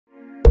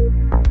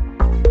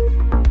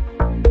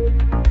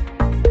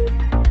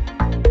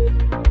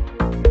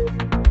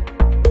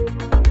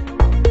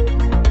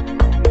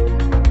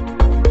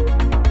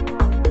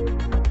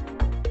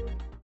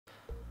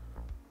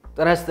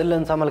ጤና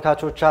ይስጥልን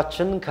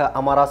ተመልካቾቻችን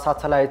ከአማራ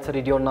ሳተላይት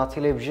ሬዲዮና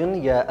ቴሌቪዥን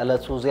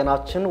የዕለቱ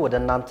ዜናችን ወደ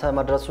እናንተ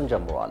መድረሱን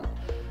ጀምሯል።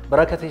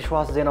 በረከት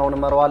ይሽዋስ ዜናውን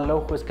መራዋለሁ።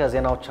 እስከ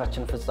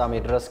ዜናዎቻችን ፍጻሜ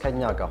ድረስ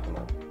ከኛ ጋር ሁኑ።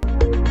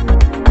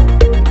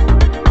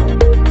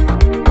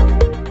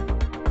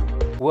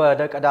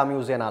 ወደ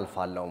ቀዳሚው ዜና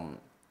አልፋለሁ።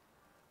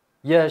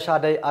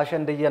 የሻደይ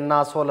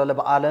አሸንድየና ሶለል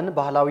በዓልን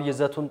ባህላዊ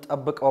ይዘቱን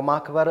ጠብቀው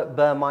ማክበር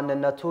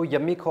በማንነቱ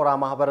የሚኮራ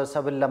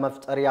ማህበረሰብን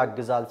ለመፍጠር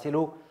ያግዛል ሲሉ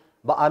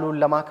በዓሉን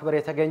ለማክበር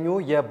የተገኙ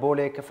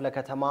የቦሌ ክፍለ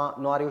ከተማ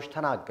ነዋሪዎች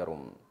ተናገሩ።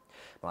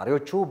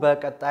 ነዋሪዎቹ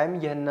በቀጣይም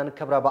ይህንን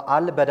ክብረ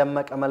በዓል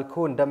በደመቀ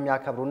መልኩ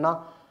እንደሚያከብሩና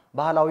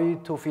ባህላዊ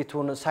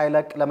ትውፊቱን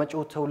ሳይለቅ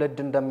ለመጪው ትውልድ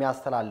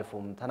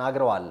እንደሚያስተላልፉም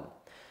ተናግረዋል።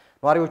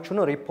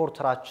 ነዋሪዎቹን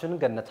ሪፖርተራችን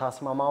ገነታ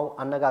አስማማው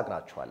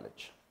አነጋግራቸዋለች።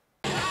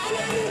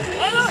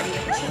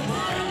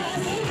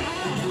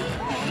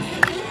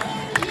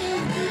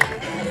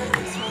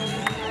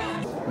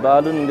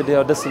 በዓሉን እንግዲህ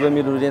ያው ደስ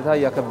በሚል ሁኔታ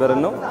ያከበረን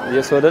ነው።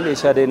 የሶለል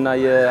የሻደይና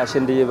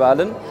የአሸንድየ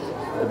በዓልን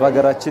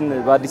በሀገራችን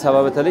በአዲስ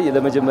አበባ በተለይ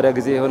ለመጀመሪያ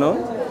ጊዜ የሆነው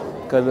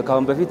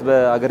ካሁን በፊት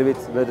በአገር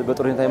ቤት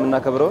በጥሩ ሁኔታ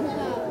የምናከብረው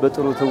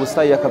በጥሩ ትውስታ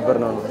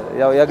ያከበርነው ነው።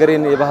 ያው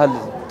የሀገሬን የባህል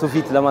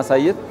ትውፊት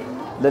ለማሳየት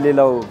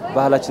ለሌላው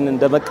ባህላችንን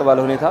ደመቅ ባለ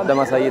ሁኔታ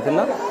ለማሳየትና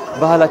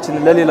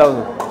ባህላችንን ለሌላው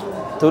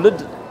ትውልድ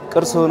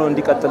ቅርስ ሆኖ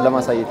እንዲቀጥል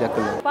ለማሳየት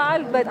ያክል ነው።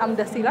 በዓል በጣም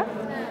ደስ ይላል።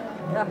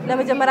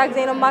 ለመጀመሪያ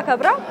ጊዜ ነው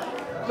ማከብረው።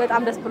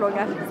 በጣም ደስ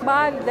ብሎኛል።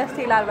 በዓል ደስ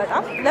ይላል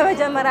በጣም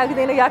ለመጀመሪያ ጊዜ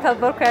ነው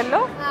ያከበርኩ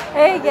ያለው።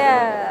 ይሄ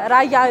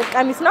የራያ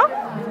ቀሚስ ነው።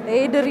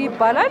 ይሄ ድሪ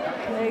ይባላል።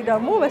 ይሄ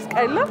ደግሞ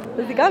መስቀል ነው።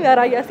 እዚህ ጋር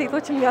የራያ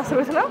ሴቶች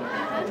የሚያስሩት ነው።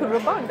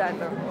 ሹሩባው እንዳለ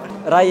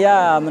ራያ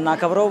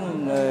የምናከብረው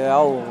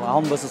ያው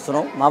አሁን በስሱ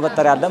ነው።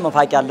 ማበጠሪያ አለ፣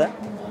 መፋቂያ አለ።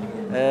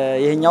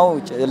 ይሄኛው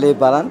ጨሌ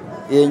ይባላል።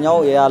 ይሄኛው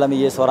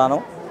የዓለምዬ ሶራ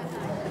ነው።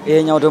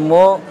 ይሄኛው ደግሞ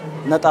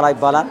ነጠላ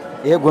ይባላል።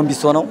 ይሄ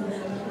ጎንቢሶ ነው።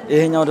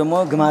 ይሄኛው ደግሞ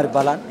ግማር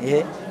ይባላል። ይሄ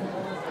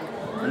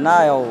እና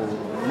ያው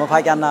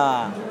መፋቂያና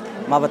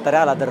ማበጠሪያ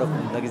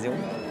አላደረኩም ለጊዜው።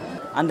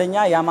 አንደኛ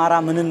የአማራ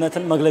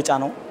ምንነትን መግለጫ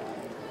ነው።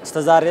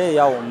 እስከዛሬ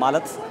ያው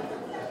ማለት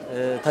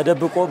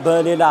ተደብቆ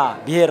በሌላ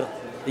ብሔር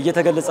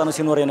እየተገለጸ ነው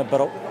ሲኖር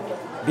የነበረው።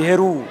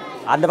 ብሔሩ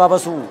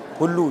አለባበሱ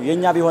ሁሉ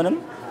የኛ ቢሆንም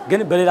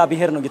ግን በሌላ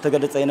ብሔር ነው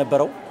እየተገለጸ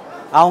የነበረው።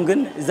 አሁን ግን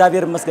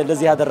እግዚአብሔር ይመስገን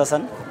ለዚህ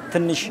ያደረሰን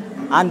ትንሽ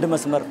አንድ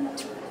መስመር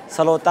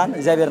ስለወጣን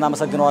እግዚአብሔርን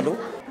አመሰግናለሁ።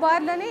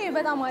 በዓል ለኔ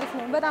በጣም አሪፍ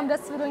ነው። በጣም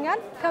ደስ ብሎኛል።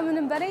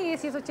 ከምንም በላይ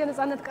የሴቶች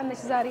የነጻነት ቀን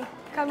ነች ዛሬ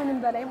ከምንም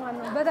በላይ ማለት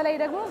ነው። በተለይ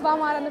ደግሞ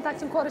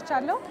በአማራነታችን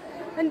ኮርቻለሁ።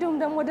 እንዲሁም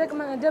ደግሞ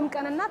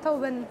ደምቀንና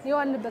ተውበን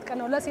የዋልንበት ቀን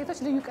ነው። ለሴቶች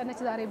ልዩ ቀን ነች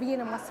ዛሬ ብዬ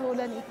ነው የማስበው።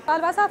 ለኔ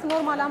አልባሳት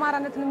ኖርማል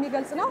አማራነትን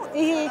የሚገልጽ ነው።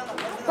 ይሄ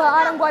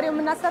በአረንጓዴው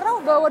የምናሰራው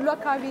በወሎ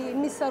አካባቢ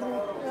የሚሰሩ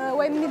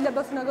ወይም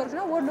የሚለበሱ ነገሮች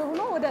ነው። ወሎ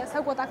ሆኖ ወደ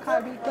ሰቆጣ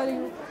አካባቢ በልዩ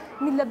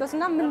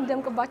የሚለበሱና ምን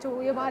ደምቅባቸው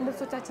የባህል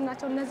ልብሶቻችን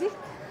ናቸው እነዚህ።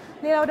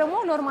 ሌላው ደግሞ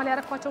ኖርማል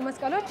ያረኳቸው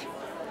መስቀሎች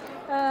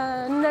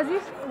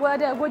እነዚህ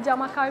ወደ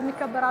ጎጃም አካባቢ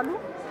የሚከበራሉ።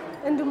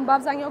 እንዲሁም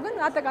በአብዛኛው ግን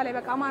አጠቃላይ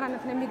በቃ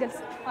አማራነትን የሚገልጽ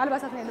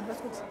አልባሳት ነው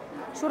የለበስኩት።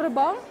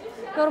 ሹርባውም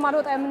ኖርማል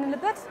ወጣ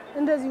የምንልበት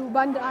እንደዚሁ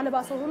ባንድ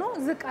አልባሶ ሆኖ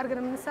ዝቅ አድርገን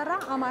የምንሰራ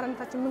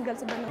አማራነታችን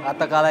የምንገልጽበት ነው።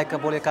 አጠቃላይ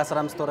ከቦሌ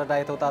ከ15 ወረዳ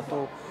የተውጣጡ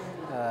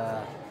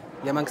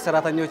የመንግስት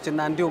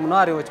ሰራተኞችና እንዲሁም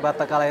ነዋሪዎች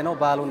በአጠቃላይ ነው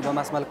በዓሉን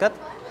በማስመልከት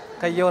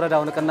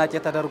ከየወረዳው ንቅናቄ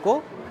ተደርጎ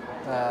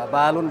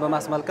በዓሉን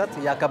በማስመልከት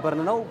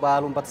ያከበርን ነው።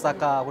 በዓሉን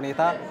በተሳካ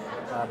ሁኔታ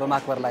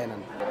በማክበር ላይ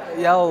ነን።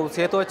 ያው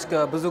ሴቶች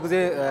ብዙ ጊዜ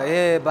ይሄ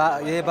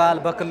በዓል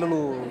በክልሉ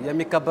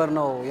የሚከበር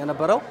ነው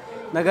የነበረው።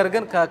 ነገር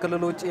ግን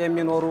ከክልሉ ውጭ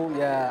የሚኖሩ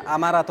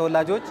የአማራ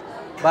ተወላጆች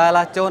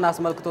ባህላቸውን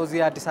አስመልክቶ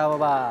እዚህ አዲስ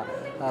አበባ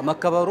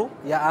መከበሩ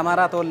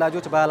የአማራ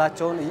ተወላጆች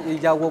ባህላቸውን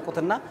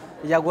እያወቁትና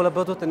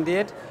እያጎለበቱት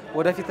እንዲሄድ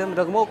ወደፊትም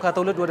ደግሞ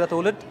ከትውልድ ወደ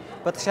ትውልድ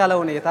በተሻለ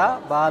ሁኔታ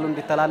በዓሉ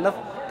እንዲተላለፍ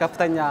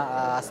ከፍተኛ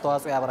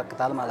አስተዋጽኦ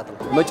ያበረክታል ማለት ነው።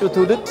 መጪው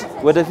ትውልድ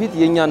ወደፊት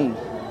የኛን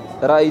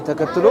ራዕይ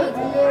ተከትሎ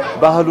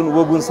ባህሉን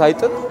ወጉን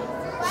ሳይጥል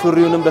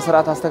ሱሪውንም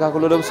በስርዓት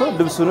አስተካክሎ ለብሶ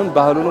ልብሱንም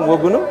ባህሉንም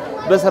ወጉንም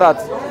በስርዓት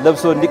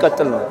ለብሶ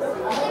እንዲቀጥል ነው።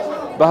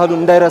 ባህሉን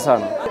እንዳይረሳ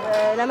ነው።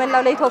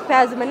 ለመላው ለኢትዮጵያ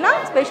ሕዝብና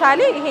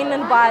ስፔሻሊ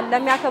ይሄንን በዓል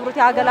ለሚያከብሩት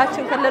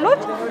የሀገራችን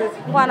ክልሎች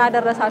እንኳን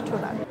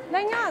አደረሳችሁናል።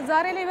 ለኛ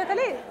ዛሬ ላይ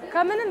በተለይ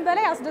ከምንም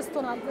በላይ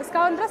አስደስቶናል።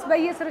 እስካሁን ድረስ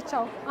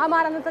በየስርቻው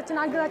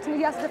አማራነታችን አንገታችን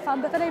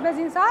እያስደፋን በተለይ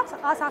በዚህን ሰዓት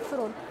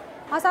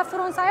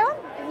አሳፍሮን ሳይሆን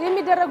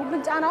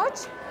የሚደረጉብን ጫናዎች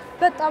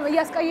በጣም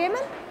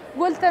እያስቀየመን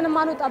ጎልተን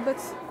ማንወጣበት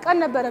ቀን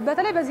ነበረ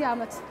በተለይ በዚህ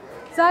አመት።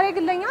 ዛሬ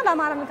ግን ለኛ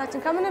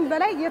ለአማራነታችን ከምንም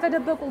በላይ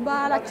የተደበቁ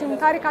ባህላችን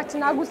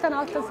ታሪካችን አጉልተን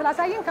አውጥተን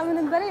ስላሳየን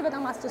ከምንም በላይ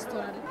በጣም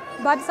አስደስቶናል።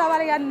 በአዲስ አበባ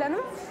ላይ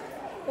ያለንም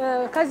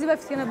ከዚህ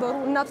በፊት የነበሩ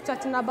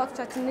እናቶቻችንና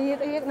አባቶቻችን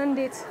እየጠየቅን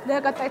እንዴት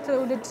ለቀጣይ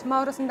ትውልድ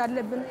ማውረስ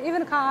እንዳለብን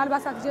ኢቭን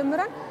ከአልባሳት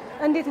ጀምረን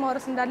እንዴት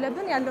ማውረስ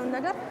እንዳለብን ያለውን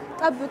ነገር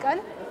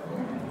ጠብቀን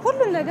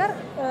ሁሉን ነገር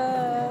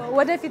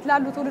ወደፊት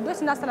ላሉ ትውልዶች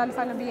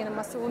እናስተላልፋለን ብዬ ነው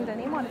የማስበው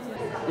እንደኔ ማለት ነው።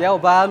 ያው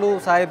በዓሉ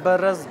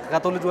ሳይበረዝ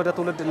ከትውልድ ወደ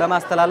ትውልድ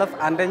ለማስተላለፍ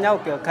አንደኛው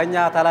ከኛ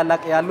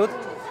ታላላቅ ያሉት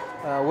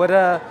ወደ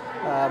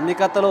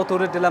የሚቀጥለው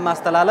ትውልድ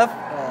ለማስተላለፍ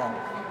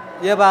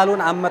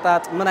የበዓሉን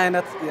አመጣጥ ምን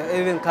አይነት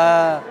ኢቭን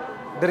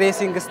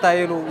ከድሬሲንግ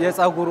ስታይሉ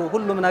የፀጉሩ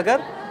ሁሉም ነገር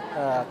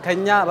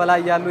ከኛ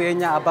በላይ ያሉ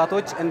የኛ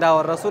አባቶች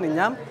እንዳወረሱን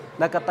እኛም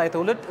ለቀጣይ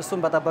ትውልድ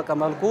እሱን በተጠበቀ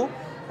መልኩ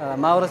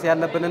ማውረስ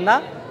ያለብንና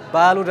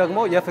በዓሉ ደግሞ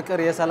የፍቅር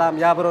የሰላም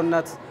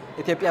የአብሮነት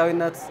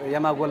ኢትዮጵያዊነት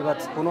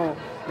የማጎልበት ሆኖ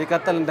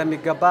ሊቀጥል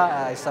እንደሚገባ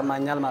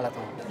ይሰማኛል ማለት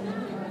ነው።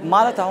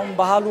 ማለት አሁን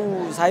ባህሉ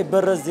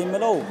ሳይበረዝ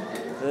የሚለው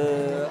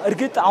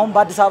እርግጥ አሁን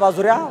በአዲስ አበባ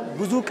ዙሪያ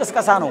ብዙ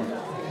ቅስቀሳ ነው።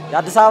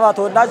 የአዲስ አበባ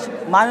ተወላጅ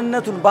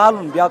ማንነቱን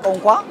ባህሉን ቢያውቀው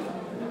እንኳን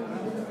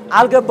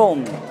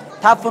አልገባውም፣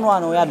 ታፍኗ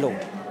ነው ያለው።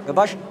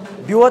 ገባሽ?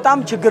 ቢወጣም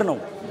ችግር ነው።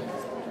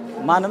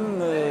 ማንም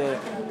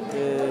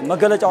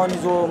መገለጫውን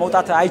ይዞ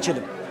መውጣት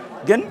አይችልም።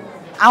 ግን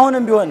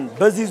አሁንም ቢሆን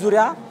በዚህ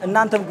ዙሪያ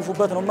እናንተም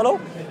ግፉበት ነው የምለው።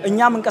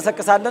 እኛም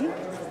እንቀሰቅሳለን፣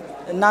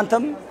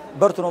 እናንተም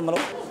በርቱ ነው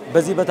የምለው።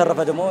 በዚህ በተረፈ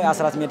ደግሞ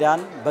የአስራት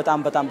ሚዲያን በጣም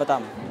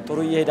ጥሩ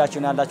እየሄዳችሁ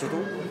ነው ያላችሁት።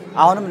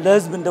 አሁንም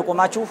ለህዝብ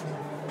እንደቆማችሁ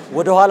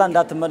ወደ ኋላ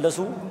እንዳትመለሱ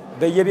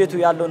በየቤቱ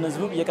ያለውን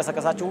ህዝብ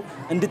እየቀሰቀሳችሁ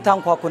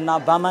እንድታንኳኩና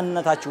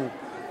በማንነታችሁ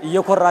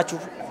እየኮራችሁ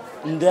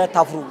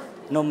እንደታፍሩ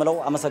ነው የምለው።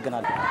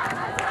 አመሰግናለሁ።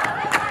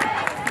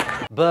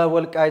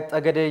 በወልቃይት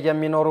ጠገዴ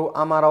የሚኖሩ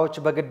አማራዎች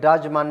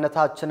በግዳጅ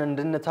ማንነታችን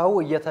እንድንተው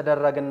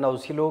እየተደረገን ነው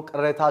ሲሉ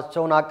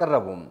ቅሬታቸውን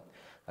አቀረቡ።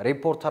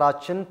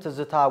 ሪፖርተራችን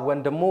ትዝታ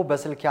ወንድሙ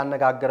በስልክ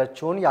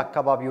ያነጋገረችውን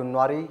የአካባቢውን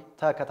ኗሪ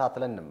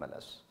ተከታትለን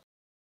እንመለስ።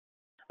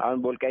 አሁን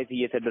በወልቃይት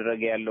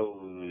እየተደረገ ያለው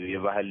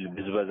የባህል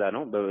ብዝበዛ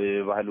ነው።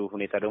 በባህሉ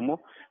ሁኔታ ደግሞ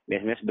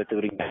ለስመስ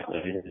በትግርኛ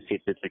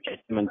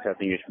ሴቶቻችን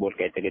መንግስታተኞች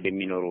በወልቃይት ጠገዴ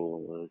የሚኖሩ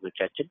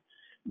ሴቶቻችን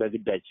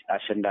በግዳጅ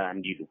አሸንዳ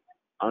እንዲሉ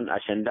አሁን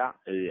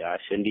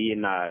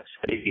አሸንዲና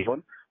ሸሪ ቢሆን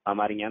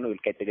አማርኛ ነው።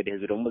 ወልቃይት ጠገዴ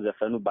ህዝብ ደግሞ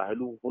ዘፈኑ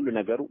ባህሉ ሁሉ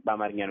ነገሩ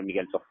በአማርኛ ነው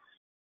የሚገልጸው።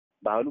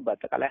 ባህሉ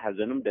በአጠቃላይ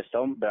ሀዘኑም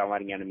ደስታውም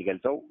በአማርኛ ነው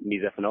የሚገልጸው።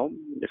 የሚዘፍነውም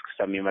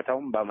እስክስታ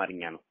የሚመታውም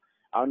በአማርኛ ነው።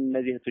 አሁን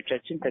እነዚህ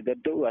እህቶቻችን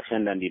ተገደው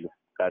አሸንዳ እንዲሉ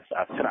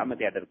ከ10 ዓመት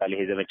ያደርጋል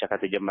ይሄ ዘመቻ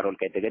ከተጀመረ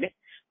ወልቃይት ጠገዴ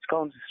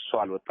እስካሁን ሰው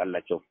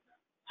አልወጣላቸውም፣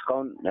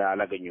 እስካሁን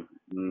አላገኙም።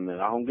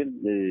 አሁን ግን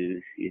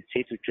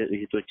ሴቶች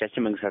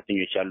እህቶቻችን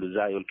መንግስታተኞች ያሉ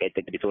እዛ የወልቃይት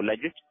ጠገዴ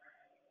ተወላጆች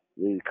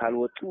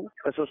ካልወጡ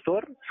ከ3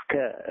 ወር እስከ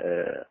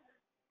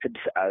 6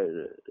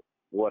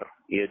 ወር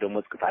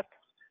የደሞዝ ቅጣት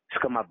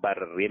እስከ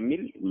ማባረር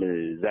የሚል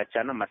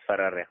ዛቻና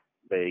ማስፈራሪያ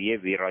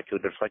በየቢሮአቸው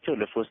ደርሷቸው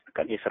ለ3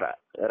 ቀን የሥራ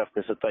እረፍት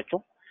ተሰጥቷቸው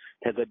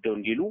ተገደው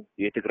እንዲሉ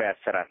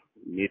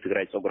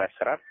የትግራይ ጸጉር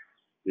አሰራር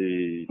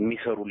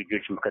የሚሰሩ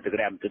ልጆች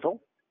ከትግራይ አምጥተው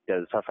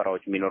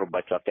ሰፈራዎች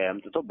የሚኖርባቸው አካባቢ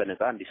አምጥተው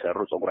በነፃ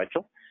እንዲሰሩ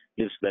ጸጉራቸው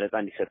ልብስ በነፃ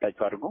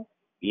እንዲሰጣቸው አድርገው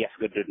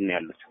እያስገደዱ ነው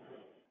ያሉት።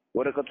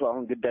 ወረቀቱ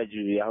አሁን ግዳጅ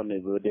አሁን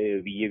ወደ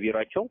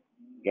የቢሮአቸው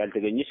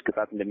ያልተገኘች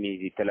ቅጣት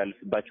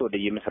እንደሚተላለፍባቸው ወደ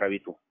የመስሪያ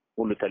ቤቱ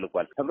ሁሉ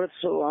ተልቋል።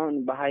 ህብረተሰቡ አሁን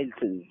በኃይል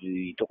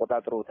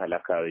ተቆጣጥሮታል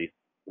አካባቢ።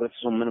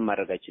 ህብረተሰቡ ምንም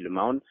ማድረግ አይችልም።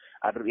 አሁን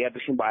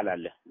የአድርሽን በዓል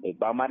አለ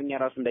በአማርኛ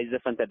ራሱ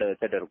እንዳይዘፈን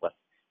ተደርጓል።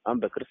 አሁን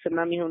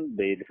በክርስትናም ይሁን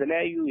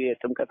በተለያዩ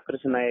የጥምቀት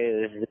ክርስትና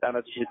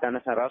ህፃናቶች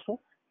ህፃናት ራሱ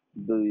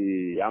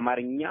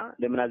አማርኛ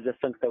ለምን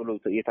አዘፈንክ ተብለው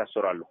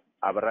የታሰራሉ።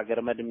 አበራ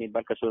ገርመድ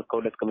የሚባል ከ2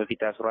 ቀን በፊት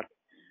ታስሯል።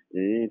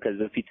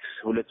 ከዚህ በፊት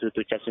 2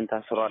 እህቶቻችን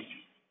ታስረዋል።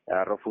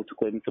 አረፉት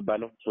እኮ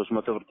የምትባለው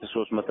 300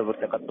 ብር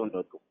ተቀጥተው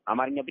እንደወጡ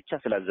አማርኛ ብቻ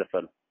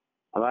ስላዘፈኑ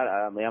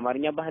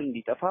የአማርኛ ባህል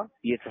እንዲጠፋ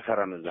እየተሰራ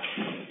ነው። እዛ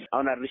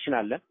አሁን አድርሽን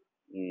አለ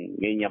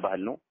የኛ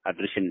ባህል ነው።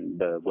 አድርሽን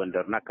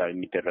በጎንደርና አካባቢ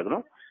የሚደረግ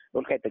ነው።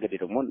 ወልቃይት ጠገዴ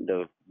ደግሞ እንደ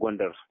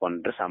ጎንደር እስከሆነ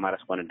ድረስ አማራ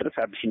እስከሆነ ድረስ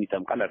አድርሽን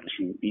ይጠምቃል፣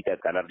 አድርሽን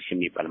ይጠጣል። አድርሽን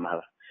የሚባል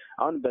ማህበር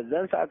አሁን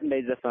በዛን ሰዓት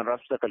እንዳይዘፈን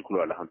ራሱ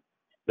ተከልክሏል። አሁን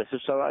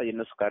በስብሰባ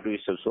የነሱ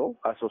ካድሬዎች ሰብስበው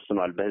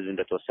አስወስነዋል። በህዝብ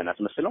እንደተወሰነ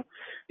አስመስለው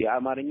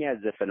የአማርኛ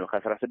ያዘፈነው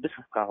ከ16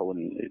 እስካሁን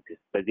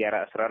በዚህ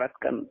 14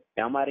 ቀን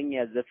የአማርኛ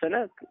ያዘፈነ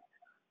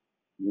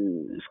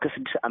እስከ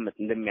 6 ዓመት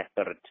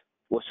እንደሚያስፈርድ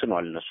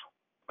ወስነዋል እነሱ።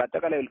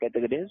 በአጠቃላይ ወልቃይት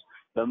ጠገዴ ህዝብ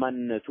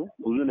በማንነቱ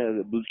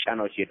ብዙ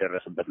ጫናዎች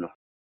እየደረሰበት ነው።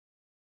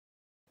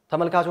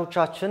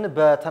 ተመልካቾቻችን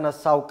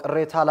በተነሳው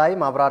ቅሬታ ላይ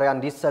ማብራሪያ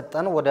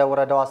እንዲሰጠን ወደ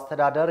ወረዳው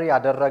አስተዳደር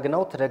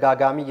ያደረግነው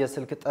ተደጋጋሚ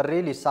የስልክ ጥሪ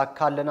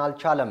ሊሳካልን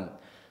አልቻለም።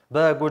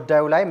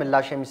 በጉዳዩ ላይ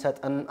ምላሽ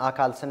የሚሰጠን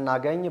አካል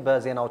ስናገኝ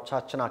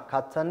በዜናዎቻችን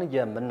አካተን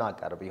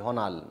የምናቀርብ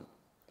ይሆናል።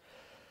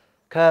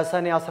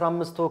 ከሰኔ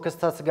 15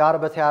 ክስተት ጋር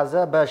በተያያዘ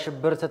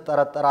በሽብር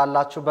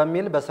ተጠረጠራላችሁ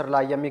በሚል በስር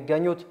ላይ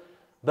የሚገኙት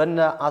በነ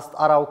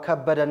አስጣራው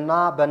ከበደና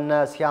በነ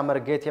ሲያምር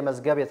ጌት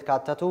የመዝገብ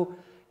የተካተቱ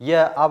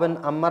የአብን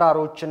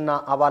አመራሮችና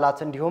አባላት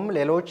እንዲሁም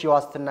ሌሎች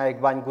የዋስትና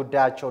ይግባኝ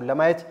ጉዳያቸውን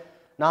ለማየት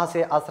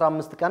ነሐሴ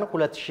 15 ቀን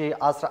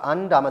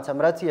 2011 ዓ.ም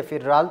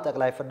የፌዴራል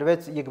ጠቅላይ ፍርድ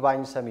ቤት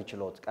ይግባኝ ሰሚ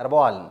ችሎት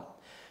ቀርበዋል።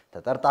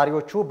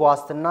 ተጠርጣሪዎቹ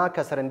በዋስትና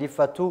ከስር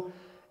እንዲፈቱ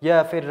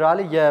የፌዴራል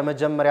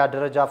የመጀመሪያ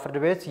ደረጃ ፍርድ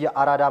ቤት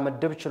የአራዳ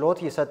ምድብ ችሎት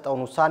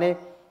የሰጠውን ውሳኔ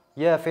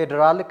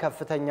የፌዴራል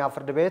ከፍተኛ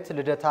ፍርድ ቤት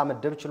ልደታ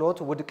ምድብ ችሎት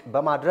ውድቅ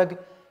በማድረግ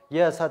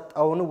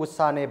የሰጠውን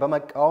ውሳኔ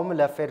በመቃወም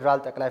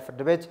ለፌዴራል ጠቅላይ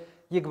ፍርድ ቤት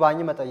ይግባኝ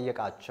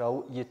መጠየቃቸው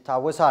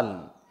ይታወሳል።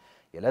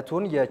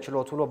 የዕለቱን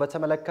የችሎት ውሎ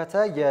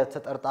በተመለከተ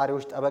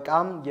የተጠርጣሪዎች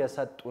ጠበቃም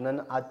የሰጡንን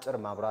አጭር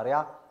ማብራሪያ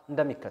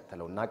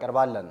እንደሚከተለው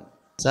እናቀርባለን።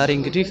 ዛሬ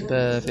እንግዲህ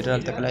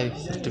በፌዴራል ጠቅላይ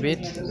ፍርድ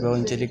ቤት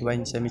በወንጀል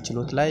ይግባኝ ሰሚ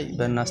ችሎት ላይ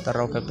በእነ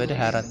አስጣራው ከበደ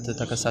 24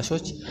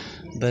 ተከሳሾች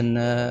በእነ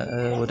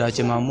ወዳጅ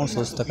ማሞ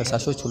 3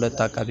 ተከሳሾች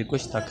 2 አቃቢ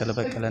ሕጎች ታከለ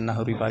በቀለና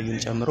ህሩይ ባዩን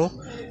ጨምሮ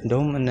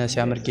እንደውም እነ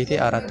ሲያምር ጌቴ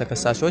 4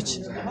 ተከሳሾች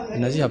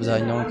እነዚህ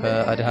አብዛኛው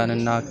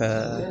ከአድሃንና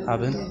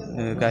ከአብን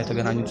ጋር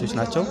የተገናኙ ልጆች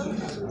ናቸው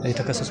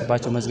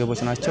የተከሰሱባቸው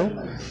መዝገቦች ናቸው።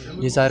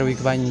 የዛሬው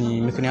ይግባኝ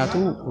ምክንያቱ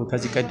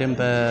ከዚህ ቀደም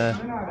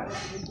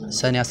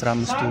ሰኔ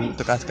 15ቱ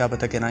ጥቃት ጋር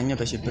በተገናኘ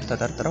በሽብር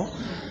ተጠርጥረው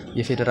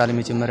የፌዴራል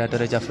የመጀመሪያ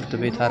ደረጃ ፍርድ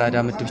ቤት አራዳ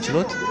ምድብ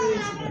ችሎት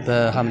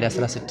በሐምሌ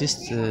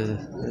 16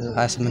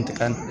 28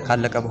 ቀን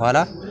ካለቀ በኋላ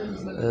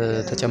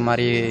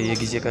ተጨማሪ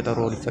የጊዜ ቀጠሮ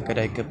ሊፈቀድ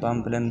አይገባም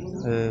ብለን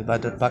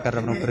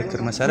ባቀረብነው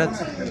ክርክር መሰረት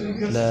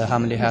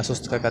ለሐምሌ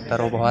 23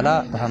 ከቀጠረው በኋላ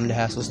በሐምሌ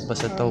 23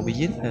 በሰጠው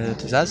ብይን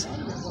ትዕዛዝ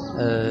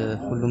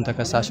ሁሉም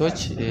ተከሳሾች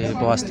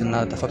በዋስትና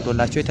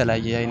ተፈቅዶላቸው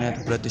የተለያየ አይነት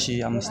 2000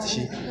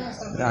 5000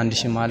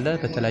 1000 ማለ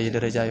በተለያየ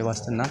ደረጃ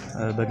የዋስትና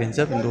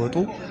በገንዘብ እንደወጡ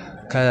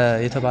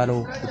የተባለው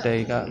ጉዳይ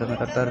ጋር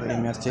ለመጠርጠር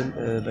የሚያስችል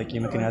በቂ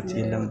ምክንያት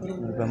የለም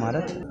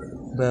በማለት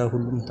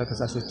በሁሉም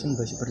ተከሳሾችን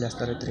በሽብር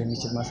ሊያስጠረጥር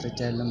የሚችል ማስረጃ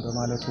የለም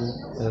በማለቱ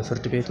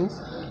ፍርድ ቤቱ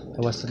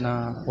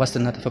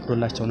ዋስትና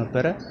ተፈቅዶላቸው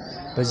ነበር።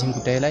 በዚህም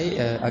ጉዳይ ላይ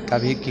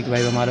አቃቤ ሕግ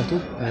ይግባኝ በማለቱ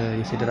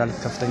የፌዴራል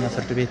ከፍተኛ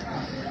ፍርድ ቤት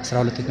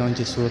 12ኛ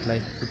ወንጀል ችሎት ላይ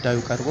ጉዳዩ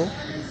ቀርቦ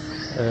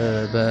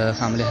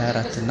በሐምሌ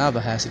 24 እና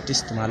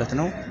በ26 ማለት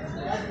ነው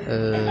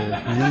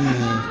ምንም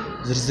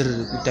ዝርዝር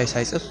ጉዳይ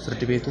ሳይጽፍ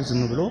ፍርድ ቤቱ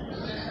ዝም ብሎ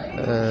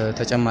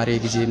ተጨማሪ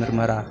ጊዜ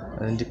ምርመራ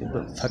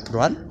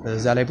ፈቅዷል።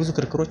 እዛ ላይ ብዙ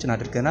ክርክሮችን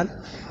አድርገናል።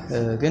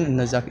 ግን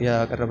እነዛ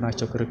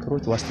ያቀረብናቸው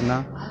ክርክሮች ዋስትና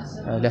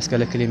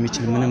ሊያስከለክል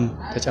የሚችል ምንም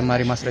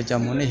ተጨማሪ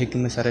ማስረጃም ሆነ የህግ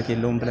መሰረት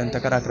የለውም ብለን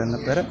ተከራክረን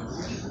ነበር።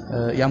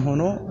 ያም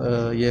ሆኖ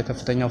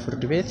የከፍተኛው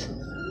ፍርድ ቤት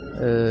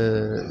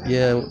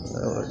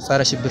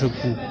የጸረ ሽብር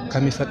ህጉ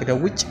ከሚፈቅደው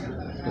ውጭ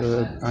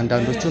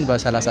አንዳንዶቹን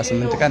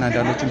በ38 ቀን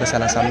አንዳንዶቹን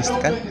በ35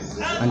 ቀን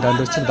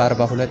አንዳንዶቹን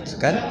በ42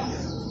 ቀን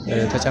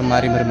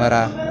ተጨማሪ ምርመራ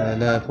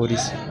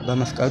ለፖሊስ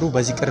በመፍቀዱ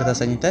በዚህ ቅር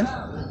ተሰኝተን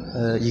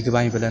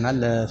ይግባኝ ብለናል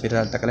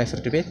ለፌዴራል ጠቅላይ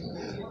ፍርድ ቤት።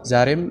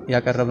 ዛሬም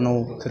ያቀረብነው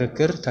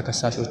ክርክር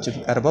ተከሳሾችን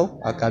ቀርበው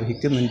አቃቢ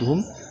ህግም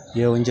እንዲሁም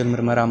የወንጀል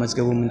ምርመራ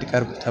መዝገቡም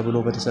እንዲቀርብ ተብሎ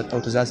በተሰጠው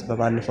ትዕዛዝ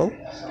በባለፈው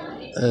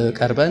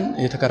ቀርበን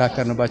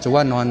የተከራከርንባቸው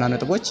ዋና ዋና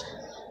ነጥቦች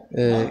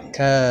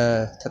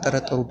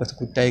ከተጠረጠሩበት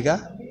ጉዳይ ጋር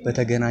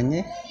በተገናኘ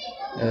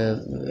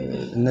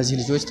እነዚህ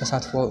ልጆች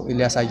ተሳትፎ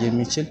ሊያሳይ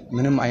የሚችል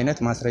ምንም አይነት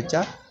ማስረጃ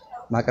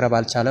ማቅረብ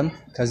አልቻለም።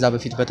 ከዛ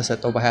በፊት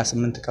በተሰጠው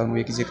በ28 ቀኑ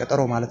የጊዜ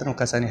ቀጠሮ ማለት ነው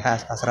ከሰኔ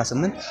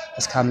 18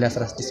 እስከ ሐምሌ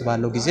 16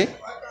 ባለው ጊዜ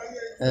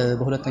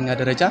በሁለተኛ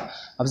ደረጃ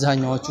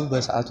አብዛኛዎቹ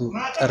በሰዓቱ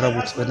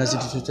ቀረቡት በእነዚህ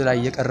ልጆች ላይ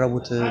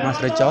የቀረቡት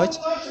ማስረጃዎች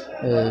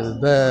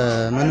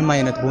በምንም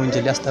አይነት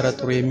በወንጀል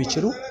ሊያስጠረጥሩ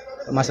የሚችሉ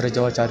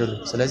ማስረጃዎች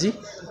አይደሉም። ስለዚህ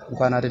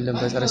እንኳን አይደለም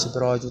በጸረ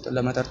ሽብር አዋጁ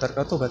ለመጠርጠር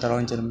ቀርቶ በተራ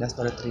ወንጀልም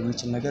ሊያስጠረጥር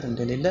የሚችል ነገር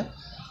እንደሌለ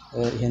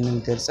ይሄንን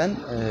ገልጸን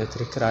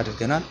ክርክር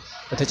አድርገናል።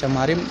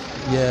 በተጨማሪም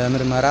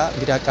የምርመራ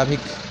እንግዲህ አቃቢ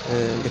ህግ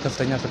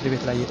የከፍተኛ ፍርድ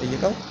ቤት ላይ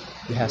የጠየቀው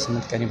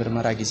የ28 ቀን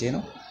የምርመራ ጊዜ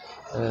ነው።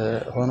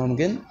 ሆኖም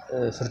ግን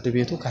ፍርድ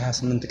ቤቱ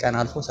ከ28 ቀን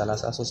አልፎ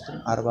 33ም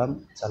 40ም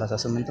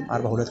 38ም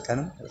 42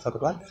 ቀንም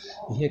ፈቅዷል።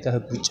 ይሄ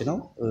ከህግ ውጭ ነው።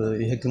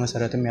 የህግ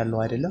መሰረትም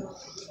ያለው አይደለም።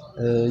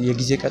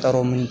 የጊዜ ቀጠሮ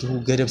ምንድነው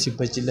ገደብ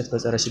ሲበጅለት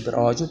በጸረ ሽብር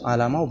አዋጁ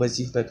አላማው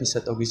በዚህ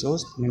በሚሰጠው ጊዜ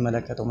ውስጥ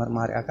የሚመለከተው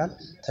መርማሪ አካል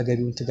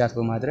ተገቢውን ትጋት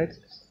በማድረግ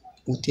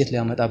ውጤት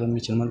ሊያመጣ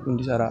በሚችል መልኩ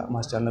እንዲሰራ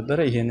ማስቻል ነበር።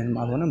 ይሄንንም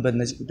አልሆነም።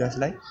 በእነዚህ ጉዳዮች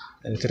ላይ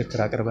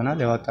ክርክር አቅርበናል።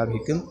 ያው አቃቢ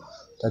ህግም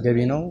ተገቢ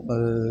ነው።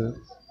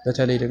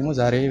 በተለይ ደግሞ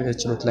ዛሬ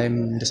ችሎት ላይ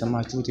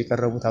እንደሰማችሁት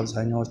የቀረቡት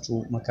አብዛኛዎቹ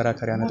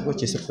መከራከሪያ ነጥቦች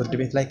የስር ፍርድ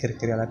ቤት ላይ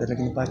ክርክር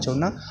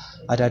ያላደረግንባቸውና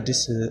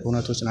አዳዲስ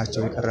እውነቶች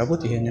ናቸው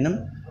የቀረቡት። ይሄንንም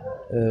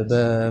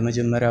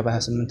በመጀመሪያ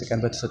በ28 ቀን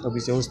በተሰጠው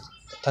ጊዜ ውስጥ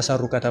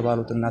ተሰሩ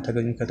ከተባሉትና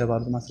ተገኙ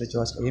ከተባሉት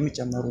ማስረጃዎች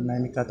የሚጨመሩና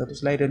የሚካተቱ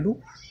ስላይደሉ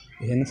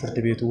ይሄን ፍርድ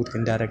ቤቱ ውድቅ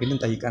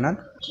እንዲያደርግልን ጠይቀናል።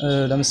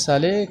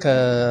 ለምሳሌ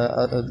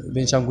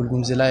ከቤንሻንጉል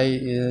ጉሙዝ ላይ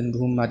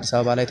እንዲሁም አዲስ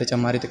አበባ ላይ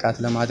ተጨማሪ ጥቃት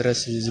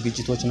ለማድረስ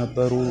ዝግጅቶች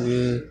ነበሩ።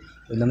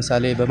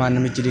 ለምሳሌ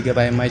በማንም እጅ ሊገባ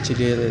የማይችል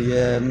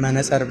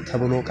የመነጽር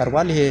ተብሎ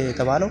ቀርቧል። ይሄ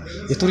የተባለው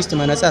የቱሪስት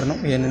መነጽር ነው።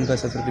 ይሄንን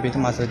በፍርድ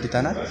ቤትም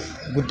አስረድተናል።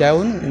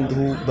 ጉዳዩን እንዲሁ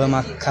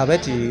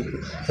በማካበድ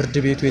ፍርድ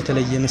ቤቱ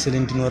የተለየ ምስል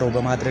እንዲኖረው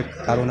በማድረግ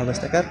ካልሆነ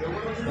በስተቀር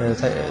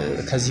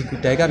ከዚህ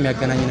ጉዳይ ጋር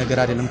የሚያገናኝ ነገር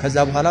አይደለም። ከዛ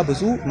በኋላ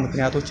ብዙ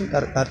ምክንያቶችን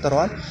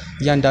ጠርጥረዋል።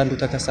 እያንዳንዱ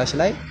ተከሳሽ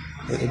ላይ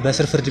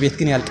በስር ፍርድ ቤት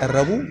ግን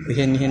ያልቀረቡ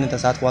ይሄን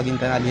ተሳትፎ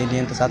አግኝተናል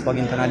ይሄን ተሳትፎ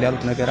አግኝተናል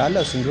ያሉት ነገር አለ።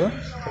 እሱም ቢሆን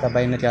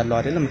ተቀባይነት ያለው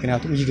አይደለም።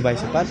 ምክንያቱም ይግባኝ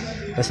ሲባል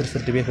በስር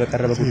ፍርድ ቤት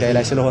በቀረበ ጉዳይ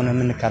ላይ ስለሆነ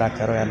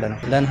የምንከራከረው ያለ ነው።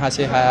 ለነሐሴ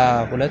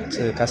 22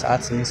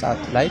 ከሰዓት 8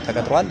 ሰዓት ላይ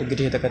ተቀጥሯል።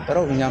 እንግዲህ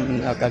የተቀጠረው እኛም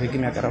አቃቢ ህግ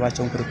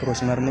ያቀረባቸውን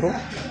ክርክሮች መርምሮ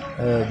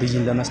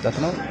ብይን ለመስጠት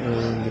ነው።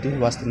 እንግዲህ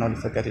ዋስትናው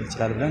ሊፈቀድ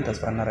ይችላል ብለን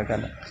ተስፋ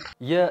እናደርጋለን።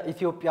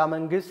 የኢትዮጵያ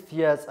መንግስት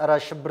የጸረ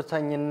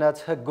ሽብርተኝነት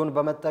ህጉን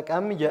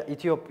በመጠቀም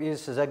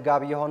የኢትዮጲስ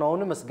ዘጋቢ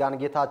የሆነውን ምስጋን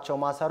ጌታቸው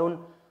ማሰሩን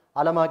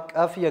ዓለም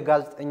አቀፍ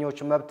የጋዜጠኞች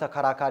መብት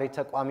ተከራካሪ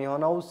ተቋም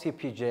የሆነው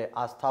ሲፒጄ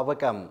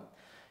አስታወቀም።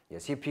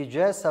 የሲፒጄ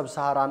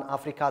ሰብሳሃራን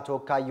አፍሪካ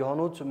ተወካይ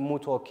የሆኑት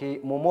ሙቶኪ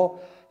ሙሞ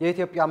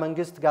የኢትዮጵያ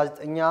መንግስት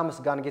ጋዜጠኛ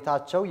ምስጋን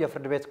ጌታቸው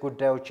የፍርድ ቤት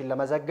ጉዳዮችን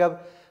ለመዘገብ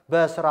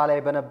በስራ ላይ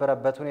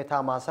በነበረበት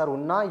ሁኔታ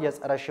ማሰሩና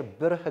የጸረ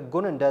ሽብር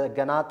ህጉን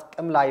እንደገና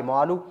ጥቅም ላይ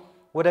መዋሉ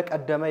ወደ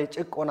ቀደመ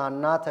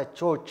የጭቆናና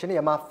ተቾችን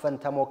የማፈን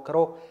ተሞክሮ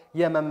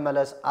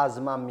የመመለስ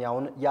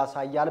አዝማሚያውን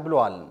ያሳያል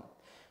ብለዋል።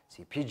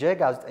 ሲፒጄ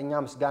ጋዜጠኛ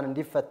ምስጋን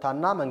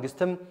እንዲፈታና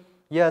መንግስትም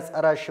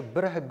የጸረ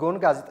ሽብር ህጉን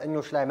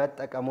ጋዜጠኞች ላይ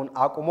መጠቀሙን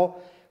አቁሞ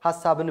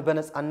ሐሳብን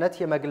በነጻነት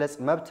የመግለጽ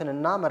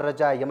መብትንና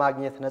መረጃ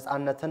የማግኘት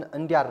ነጻነትን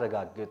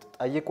እንዲያረጋግጥ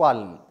ጠይቋል።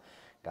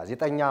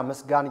 ጋዜጠኛ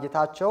ምስጋን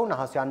ጌታቸው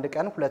ነሐሴ 1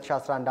 ቀን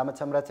 2011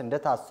 ዓ.ም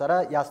እንደታሰረ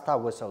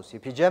ያስታወሰው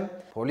ሲፒጄም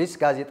ፖሊስ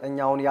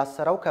ጋዜጠኛውን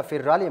ያሰረው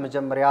ከፌደራል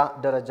የመጀመሪያ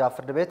ደረጃ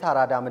ፍርድ ቤት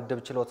አራዳ ምድብ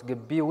ችሎት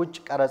ግቢ ውጭ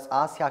ቀረጻ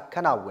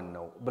ሲያከናውን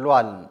ነው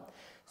ብሏል።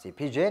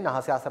 ሲፒጄ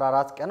ነሐሴ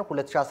 14 ቀን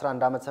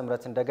 2011 ዓ.ም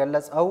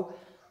እንደገለጸው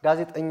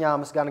ጋዜጠኛ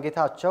ምስጋን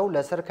ጌታቸው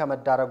ለስር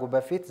ከመዳረጉ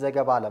በፊት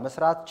ዘገባ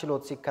ለመስራት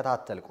ችሎት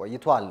ሲከታተል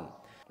ቆይቷል።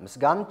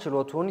 ምስጋን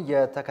ችሎቱን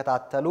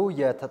የተከታተሉ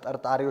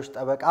የተጠርጣሪዎች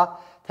ጠበቃ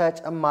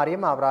ተጨማሪ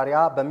ማብራሪያ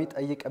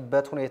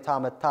በሚጠይቅበት ሁኔታ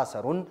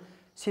መታሰሩን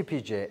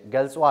ሲፒጄ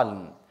ገልጿል።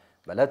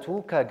 በለቱ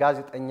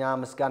ከጋዜጠኛ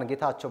ምስጋን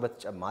ጌታቸው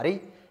በተጨማሪ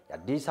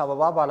የአዲስ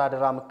አበባ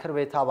ባላደራ ምክር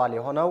ቤት አባል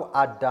የሆነው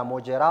አዳም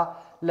ወጀራ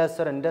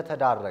ለስር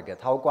እንደተዳረገ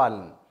ታውቋል።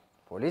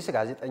 ፖሊስ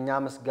ጋዜጠኛ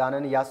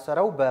ምስጋንን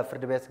ያሰረው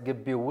በፍርድ ቤት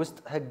ግቢው ውስጥ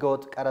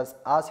ህገወጥ ቀረጻ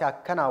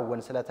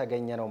ሲያከናውን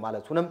ስለተገኘ ነው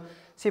ማለቱንም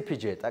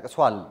ሲፒጄ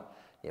ጠቅሷል።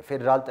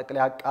 የፌደራል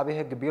ጠቅላይ አቃቤ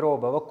ህግ ቢሮ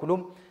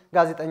በበኩሉም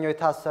ጋዜጠኛው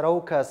የታሰረው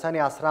ከሰኔ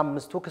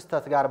 15ቱ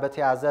ክስተት ጋር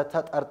በተያያዘ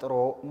ተጠርጥሮ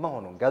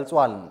መሆኑን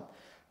ገልጿል።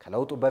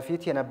 ከለውጡ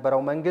በፊት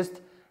የነበረው መንግስት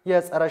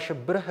የጸረ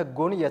ሽብር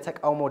ህጉን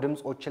የተቃውሞ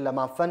ድምጾችን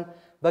ለማፈን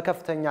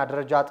በከፍተኛ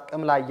ደረጃ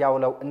ጥቅም ላይ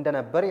ያውለው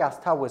እንደነበር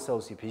ያስታወሰው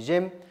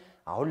ሲፒጄም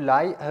አሁን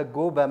ላይ ህጉ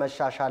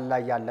በመሻሻል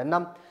ላይ ያለና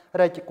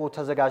ረቂቁ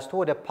ተዘጋጅቶ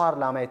ወደ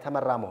ፓርላማ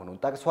የተመራ መሆኑን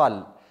ጠቅሷል።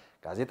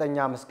 ጋዜጠኛ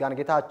ምስጋን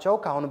ጌታቸው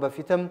ካሁን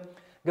በፊትም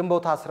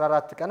ግንቦት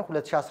 14 ቀን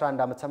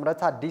 2011 ዓ.ም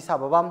አዲስ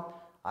አበባ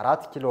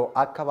 4 ኪሎ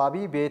አካባቢ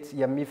ቤት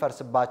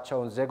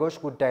የሚፈርስባቸውን ዜጎች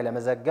ጉዳይ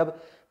ለመዘገብ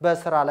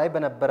በስራ ላይ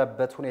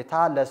በነበረበት ሁኔታ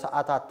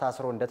ለሰዓታት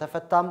ታስሮ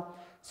እንደተፈታም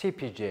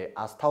ሲፒጄ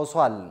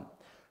አስታውሷል።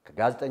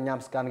 ከጋዜጠኛ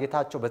ምስጋን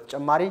ጌታቸው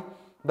በተጨማሪ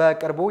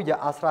በቅርቡ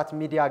የአሥራት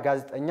ሚዲያ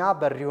ጋዜጠኛ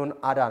በሪሁን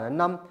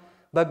አዳነና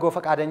በጎ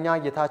ፈቃደኛ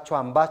ጌታቸው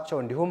አምባቸው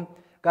እንዲሁም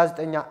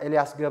ጋዜጠኛ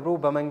ኤልያስ ገብሩ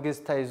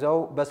በመንግስት ተይዘው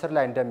በስር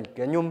ላይ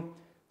እንደሚገኙም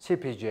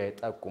ሲፒጄ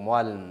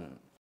ጠቁሟል።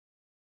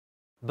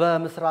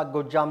 በምስራቅ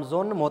ጎጃም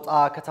ዞን ሞጣ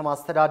ከተማ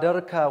አስተዳደር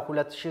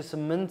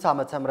ከ2008 ዓ.ም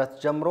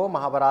ጀምሮ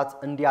ማህበራት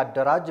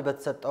እንዲያደራጅ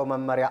በተሰጠው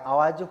መመሪያ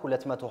አዋጅ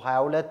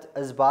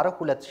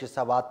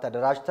 222/2007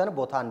 ተደራጅተን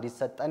ቦታ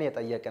እንዲሰጠን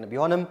የጠየቅን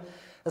ቢሆንም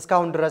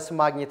እስካሁን ድረስ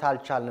ማግኘት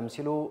አልቻልንም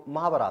ሲሉ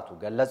ማህበራቱ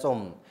ገለጹ።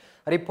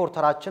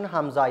 ሪፖርተራችን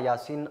ሐምዛ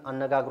ያሲን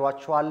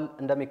አነጋግሯቸዋል፣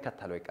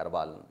 እንደሚከተለው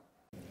ይቀርባል።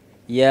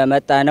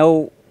 የመጣነው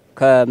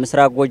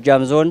ከምስራቅ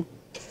ጎጃም ዞን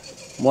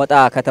ሞጣ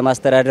ከተማ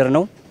አስተዳደር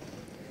ነው።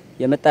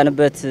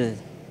 የመጣንበት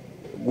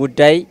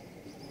ጉዳይ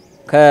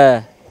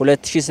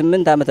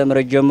ከ2008 ዓ.ም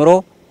ጀምሮ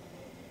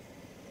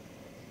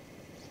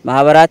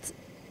ማህበራት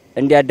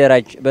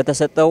እንዲያደራጅ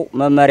በተሰጠው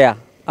መመሪያ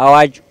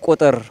አዋጅ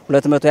ቁጥር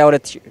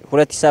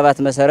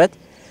 222/2007 መሰረት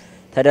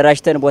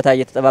ተደራጅተን ቦታ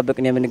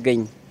እየተጠባበቅን የምንገኝ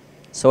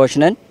ሰዎች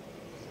ነን።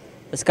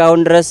 እስካሁን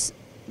ድረስ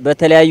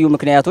በተለያዩ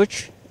ምክንያቶች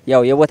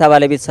ያው የቦታ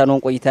ባለቤት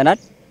ሳንሆን ቆይተናል።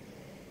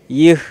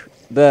 ይህ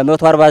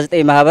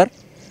በ149 ማህበር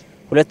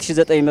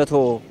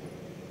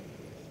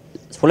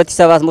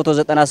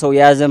 2790 ሰው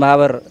የያዘ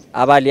ማህበር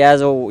አባል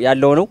ያዘው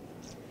ያለው ነው።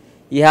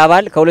 ይህ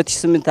አባል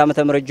ከ2008 ዓ.ም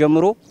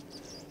ጀምሮ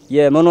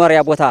የመኖሪያ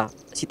ቦታ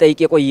ሲጠይቅ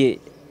የቆየ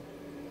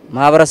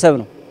ማህበረሰብ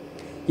ነው።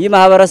 ይህ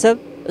ማህበረሰብ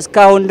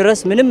እስካሁን ድረስ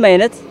ምንም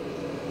አይነት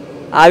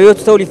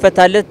አብዮቱው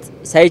ሊፈታለት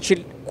ሳይችል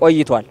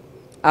ቆይቷል።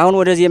 አሁን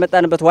ወደዚህ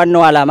የመጣንበት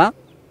ዋናው ዓላማ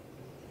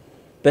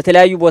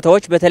በተለያዩ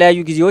ቦታዎች በተለያዩ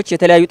ጊዜዎች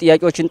የተለያዩ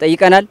ጥያቄዎችን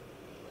ጠይቀናል።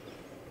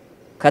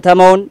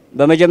 ከተማውን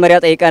በመጀመሪያ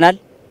ጠይቀናል።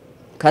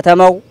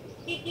 ከተማው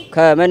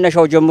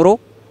ከመነሻው ጀምሮ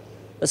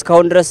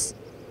እስካሁን ድረስ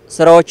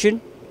ስራዎችን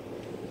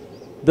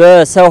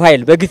በሰው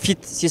ኃይል በግፊት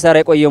ሲሰራ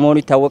የቆየ መሆኑ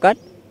ይታወቃል።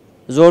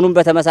 ዞኑን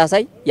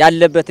በተመሳሳይ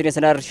ያለበትን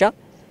የስነ እርሻ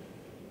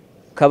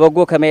ከበጎ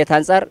ከማየት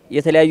አንፃር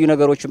የተለያዩ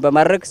ነገሮችን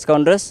በማድረግ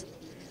እስካሁን ድረስ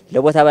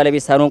ለቦታ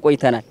ባለቤት ሳንሆን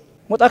ቆይተናል።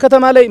 ሞጣ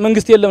ከተማ ላይ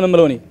መንግስት የለም ነው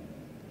የምለው እኔ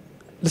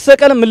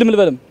ልሰቀልም ምልም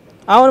ልበልም።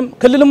 አሁን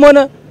ክልልም ሆነ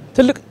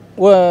ትልቅ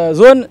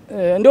ዞን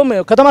እንደውም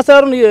ከተማ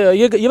አስተዳደሩን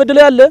እየበደለ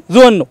ያለ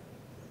ዞን ነው።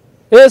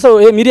 ይሄ ሰው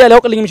ይሄ ሚዲያ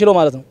ሊያውቅልኝ የሚችለው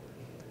ማለት ነው።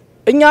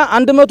 እኛ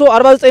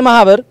 149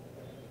 ማህበር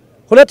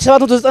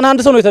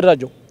 2791 ሰው ነው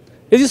የተደራጀው።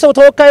 የዚህ ሰው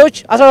ተወካዮች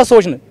 14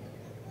 ሰዎች ነን።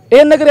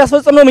 ይሄን ነገር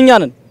ያስፈጸምነው እኛ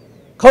ነን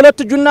ከሁለት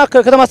እጁና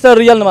ከከተማ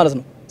አስተዳደር ይያልን ማለት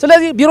ነው።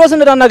 ስለዚህ ቢሮ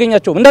ስንዳ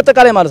እናገኛቸው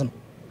እንዳጠቃላይ ማለት ነው።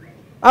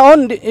 አሁን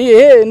ይሄ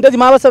እንደዚህ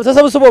ማህበረሰብ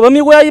ተሰብስቦ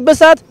በሚወያይበት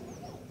ሰዓት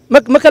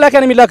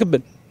መከላከያን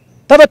የሚላክብን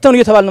ተበተኑ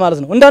እየተባልን ማለት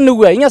ነው።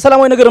 እንዳንወያይ እኛ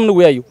ሰላማዊ ነገር ነው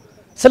የምንወያየው፣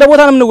 ስለ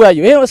ቦታ ነው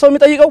የምንወያየው። ይሄ ሰው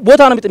የሚጠይቀው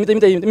ቦታ ነው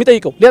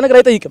የሚጠይቀው፣ ሌላ ነገር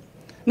አይጠይቅም።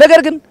 ነገር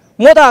ግን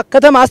ሞጣ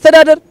ከተማ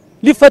አስተዳደር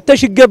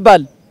ሊፈተሽ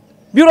ይገባል።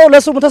 ቢሮው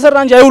ለስሙ ተሰራ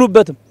እንጂ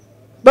አይውሉበትም።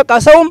 በቃ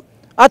ሰውም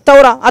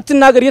አታውራ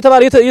አትናገር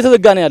እየተባለ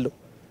እየተዘጋ ነው ያለው።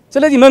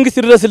 ስለዚህ መንግስት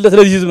ይድረስለት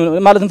ለዚህ ህዝብ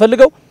ማለት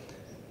እንፈልገው።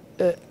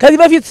 ከዚህ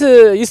በፊት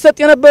ይሰጥ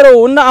የነበረው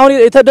እና አሁን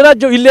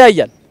የተደራጀው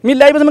ይለያያል።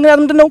 የሚለያይበት ምክንያት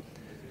ምንድነው?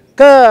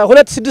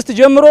 ከ2006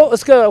 ጀምሮ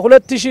እስከ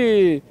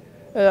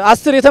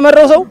 2010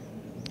 የተመረው ሰው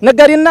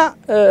ነጋዴና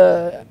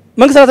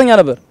መንግስት ሰራተኛ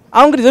ነበር።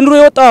 አሁን እንግዲህ ዘንድሮ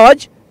የወጣው አዋጅ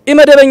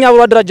ኢመደበኛ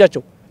ብሎ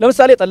አደራጃቸው።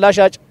 ለምሳሌ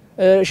ጠላሻጭ፣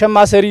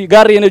 ሸማሰሪ፣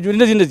 ጋሪ የነጁ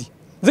እንደዚህ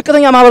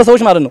ዝቅተኛ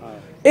ማህበረሰቦች ማለት ነው።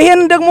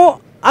 ይሄን ደግሞ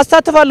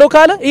አሳተፋለሁ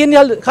ካለ ይሄን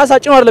ያህል ካሳ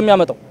ጭኖ አይደለም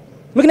የሚያመጣው።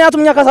 ምክንያቱም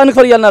እኛ ካሳ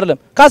እንክፈል እያልን አይደለም።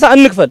 ካሳ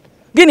እንክፈል፣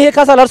 ግን ይሄ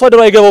ካሳ ለአርሶ አደሩ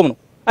አይገባውም ነው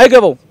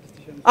አይገባውም።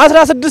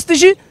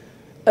 16000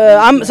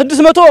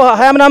 620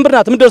 ምናምን ብር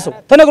ናት የምትደርሰው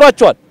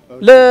ተነግሯቸዋል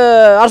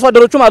ለአርሶ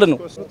አደሮቹ ማለት ነው።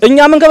 እኛ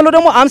ምን ከፍለው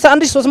ደግሞ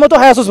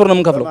 51323 ብር ነው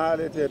የምንከፍለው።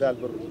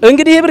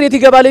 እንግዲህ ይህ ብር የት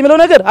ይገባል የሚለው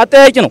ነገር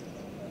አጠያቂ ነው።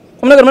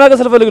 ቁም ነገር መናገር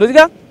ስለፈልግ ነው። እዚህ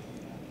ጋር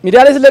ሚዲያ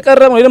ላይ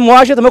ስለቀረበ ነው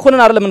መዋሸት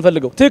መኮንን አይደለም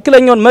የምንፈልገው።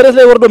 ትክክለኛውን መሬት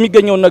ላይ ወርዶ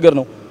የሚገኘውን ነገር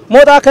ነው።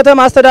 ሞጣ ከተማ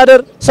አስተዳደር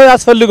ሰው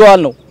ያስፈልገዋል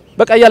ነው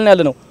በቃ እያልን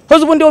ያለ ነው።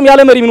 ህዝቡ እንደውም ያለ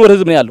መሪ የሚኖር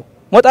ህዝብ ነው ያለው።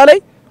 ሞጣ ላይ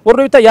ወርዶ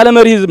ቢታይ ያለ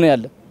መሪ ህዝብ ነው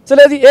ያለ።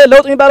 ስለዚህ ይሄ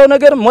ለውጥ የሚባለው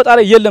ነገር ሞጣ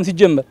ላይ የለም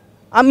ሲጀመር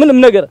ምንም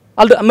ነገር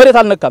መሬት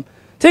አልነካም።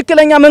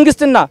 ትክክለኛ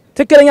መንግስትና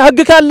ትክክለኛ ህግ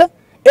ካለ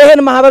ይሄን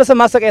ማህበረሰብ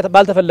ማሰቃየት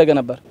ባልተፈለገ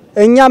ነበር።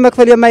 እኛ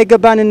መክፈል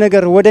የማይገባንን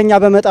ነገር ወደኛ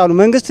በመጣሉ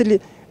መንግስት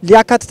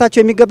ሊያካትታቸው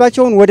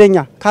የሚገባቸውን ወደኛ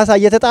ካሳ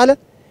እየተጣለ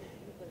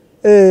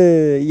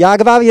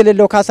ያግባብ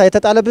የሌለው ካሳ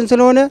የተጣለብን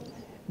ስለሆነ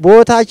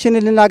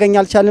ቦታችንን ልናገኝ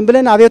አልቻልን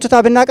ብለን አቤቱታ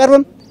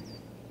ብናቀርብም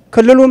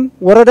ክልሉም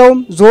ወረዳውም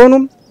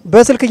ዞኑም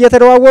በስልክ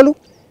እየተደዋወሉ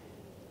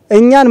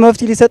እኛን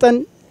መፍትሄ ሊሰጠን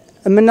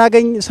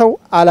የምናገኝ ሰው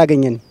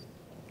አላገኘንም።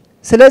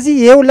 ስለዚህ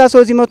ይሄ ሁላ ሰው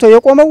እዚህ መጥቶ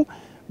የቆመው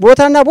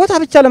ቦታና ቦታ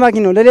ብቻ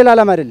ለማግኘት ነው፣ ለሌላ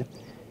ዓላማ አይደለም።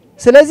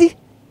 ስለዚህ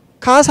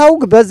ካሳው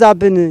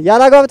በዛብን፣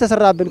 ያላግባብ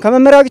ተሰራብን፣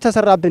 ከመመሪያዎች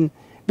ተሰራብን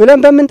ብለን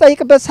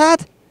በምንጠይቅበት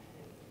ሰዓት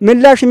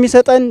ምላሽ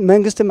የሚሰጠን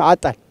መንግስትም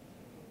አጣል።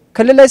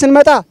 ክልል ላይ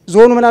ስንመጣ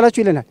ዞኑ ምን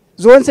አላችሁ ይለናል፣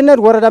 ዞን ስንሄድ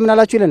ወረዳ ምን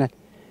አላችሁ ይለናል።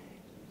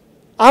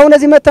 አሁን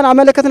እዚህ መተን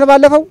አመለከትን።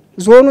 ባለፈው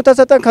ዞኑ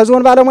ተሰጠን፣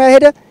 ከዞን ባለሙያ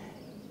ሄደ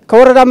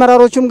ከወረዳ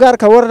አመራሮችም ጋር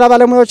ከወረዳ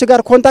ባለሙያዎች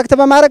ጋር ኮንታክት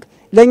በማድረግ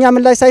ለኛ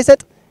ምላሽ ሳይሰጥ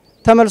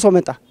ተመልሶ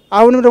መጣ።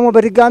 አሁንም ደግሞ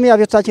በድጋሚ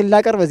አቤቱታችን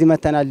ልናቀርብ እዚህ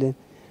መተናል።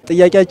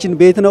 ጥያቄያችን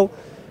ቤት ነው።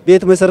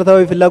 ቤት መሰረታዊ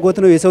ፍላጎት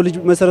ነው። የሰው ልጅ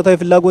መሰረታዊ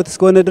ፍላጎት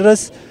እስከሆነ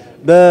ድረስ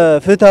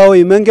በፍትሃዊ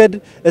መንገድ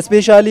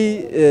ስፔሻሊ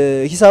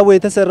ሂሳቡ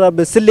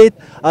የተሰራበት ስሌት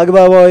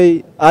አግባባዊ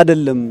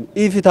አይደለም፣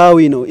 ኢፍትሃዊ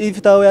ነው።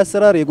 ኢፍትሃዊ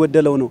አሰራር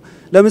የጎደለው ነው።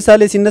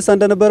 ለምሳሌ ሲነሳ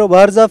እንደነበረው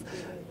ባህር ዛፍ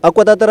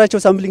አቆጣጠራቸው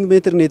ሳምፕሊንግ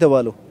ሜትር ነው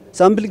የተባለው።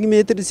 ሳምፕሊንግ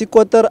ሜትር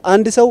ሲቆጠር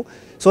አንድ ሰው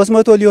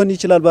 300 ሊሆን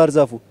ይችላል። ባህር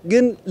ዛፉ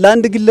ግን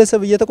ለአንድ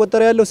ግለሰብ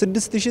እየተቆጠረ ያለው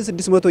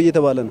 6600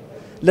 እየተባለ ነው።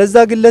 ለዛ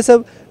ግለሰብ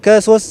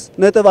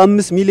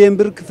ከ3.5 ሚሊዮን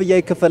ብር ክፍያ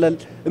ይከፈላል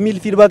የሚል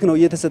ፊድባክ ነው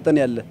እየተሰጠን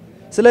ያለ።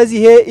 ስለዚህ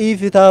ይሄ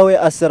ኢፍትሃዊ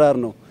አሰራር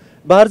ነው።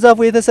 ባህር ዛፉ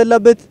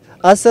የተሰላበት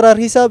አሰራር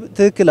ሂሳብ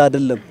ትክክል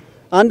አይደለም።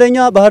 አንደኛ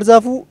ባህር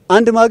ዛፉ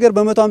አንድ ማገር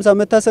በ150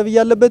 መታሰብ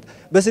ያለበት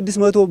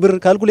በ600 ብር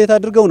ካልኩሌት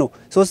አድርገው ነው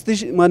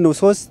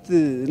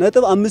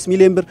 3.5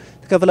 ሚሊዮን ብር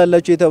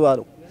ተከፈላላችሁ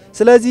የተባለው።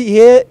 ስለዚህ ይሄ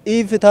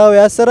ኢፍትሃዊ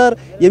አሰራር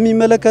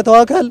የሚመለከተው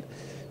አካል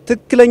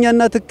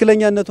ትክክለኛና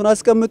ትክክለኛነቱን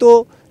አስቀምጦ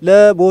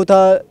ለቦታ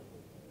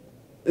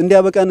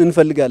እንዲያበቃን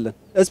እንፈልጋለን።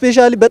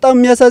 ስፔሻሊ በጣም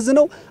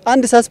የሚያሳዝነው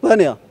አንድ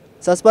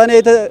ሳስፓኒያ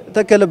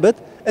የተተከለበት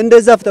እንደ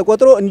ዛፍ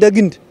ተቆጥሮ እንደ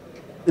ግንድ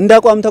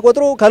እንዳቋም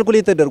ተቆጥሮ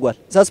ካልኩሌት ተደርጓል።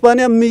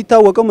 ሳስፓኒያ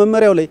የሚታወቀው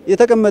መመሪያው ላይ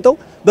የተቀመጠው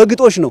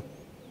በግጦሽ ነው።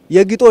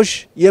 የግጦሽ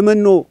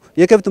የመኖ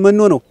የከብት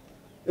መኖ ነው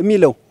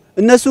የሚለው።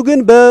 እነሱ ግን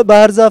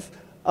በባህር ዛፍ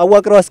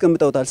አዋቅረው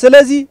አስቀምጠውታል።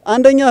 ስለዚህ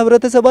አንደኛ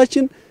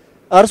ህብረተሰባችን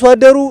አርሶ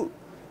አደሩ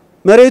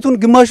መሬቱን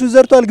ግማሹ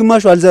ዘርቷል፣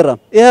 ግማሹ አልዘራም።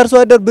 ይሄ አርሶ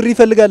አደር ብር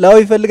ይፈልጋል፣ አዎ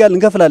ይፈልጋል፣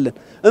 እንከፍላለን።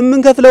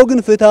 እምንከፍለው ግን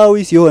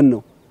ፍትሃዊ ሲሆን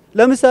ነው።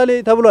 ለምሳሌ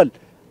ተብሏል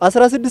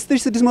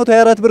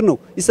 16624 ብር ነው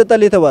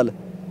ይሰጣል የተባለ፣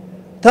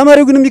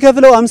 ተማሪው ግን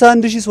የሚከፍለው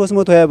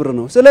 51320 ብር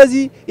ነው።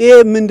 ስለዚህ ይሄ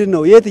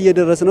ምንድነው የት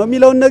እየደረሰ ነው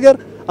የሚለውን ነገር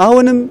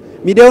አሁንም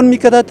ሚዲያውን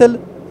የሚከታተል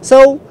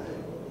ሰው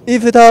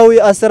ኢፍትሃዊ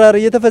አሰራር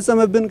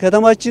እየተፈጸመብን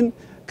ከተማችን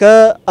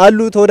ከአሉ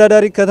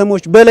ተወዳዳሪ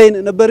ከተሞች በላይ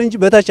ነበር እንጂ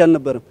በታች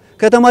አልነበረም።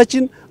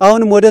 ከተማችን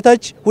አሁንም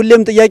ወደታች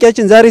ሁሌም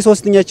ጥያቄያችን ዛሬ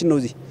ሶስተኛችን ነው።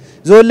 እዚህ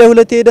ዞን ላይ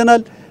ሁለቴ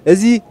ሄደናል፣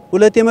 እዚህ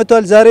ሁለቴ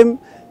መጥቷል። ዛሬም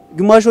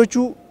ግማሾቹ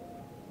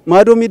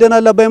ማዶም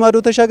ሄደናል፣ አባይ ማዶ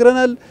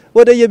ተሻግረናል።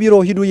 ወደ የቢሮ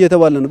ሂዱ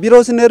እየተባለ ነው። ቢሮ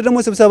ስንሄድ ደግሞ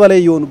ስብሰባ ላይ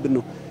እየሆኑብን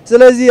ነው።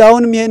 ስለዚህ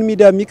አሁንም ይሄን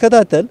ሚዲያ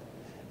የሚከታተል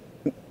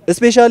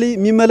ስፔሻሊ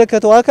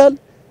የሚመለከተው አካል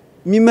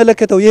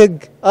የሚመለከተው የህግ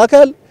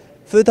አካል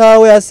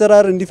ፍትሃዊ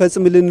አሰራር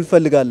እንዲፈጽምልን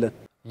እንፈልጋለን።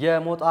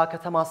 የሞጣ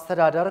ከተማ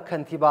አስተዳደር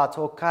ከንቲባ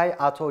ተወካይ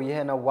አቶ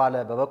ይሄነዋለ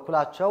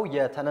በበኩላቸው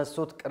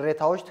የተነሱት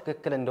ቅሬታዎች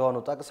ትክክል እንደሆኑ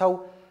ጠቅሰው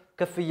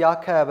ክፍያ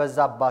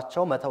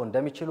ከበዛባቸው መተው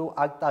እንደሚችሉ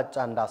አቅጣጫ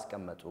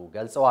እንዳስቀመጡ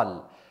ገልጸዋል።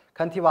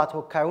 ከንቲባ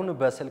ተወካዩን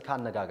በስልክ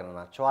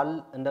አነጋግረናቸዋል፣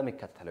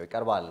 እንደሚከተለው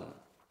ይቀርባል።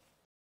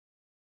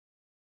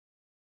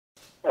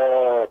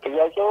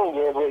 ጥያቄው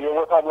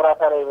የቦታ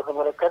ምራታ ላይ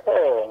በተመለከተ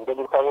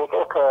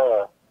እንደሚታወቀው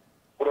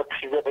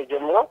ከ2009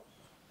 ጀምሮ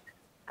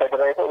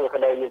ተደራጅተው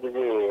በተለያየ ጊዜ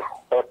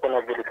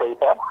ተስተናግዱ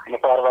ቆይተዋል።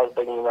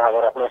 149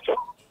 ማህበራት ናቸው።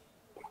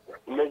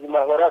 እነዚህ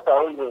ማህበራት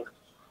አሁን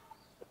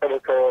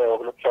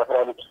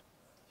ከ2011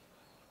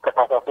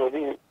 ከታህሳስ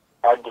ወዲህ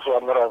አዲሱ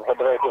አመራር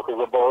ተደራጅቶ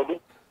ከገባ ወዲህ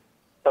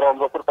ስራውን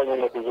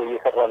በቁርጠኝነት ይዞ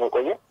እየሰራ ነው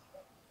ቆየ።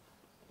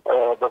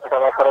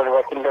 በከተማ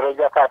አስተዳደራችን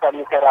ደረጃ ካሳ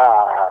የሚሰራ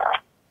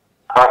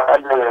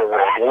አካል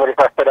የመሬት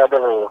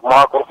አስተዳደር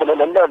መዋቅር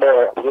ስለሌለ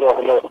ለቢሮ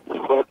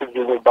ለኮሚቴ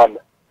የሚባል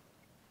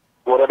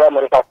ወረዳ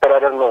መሬት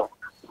አስተዳደር ነው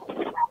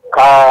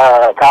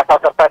ካሳ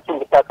ሰርታችን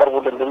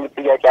እንድታቀርቡልን የሚል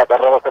ጥያቄ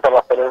ያቀረበ ከተማ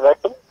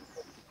አስተዳደራችን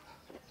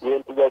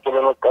ይህን ጥያቄ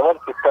ለመቀበል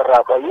ሲሰራ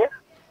ቆየ።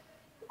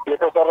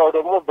 የተሰራው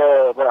ደግሞ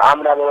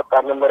በአምና በወጣ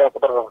መመሪያ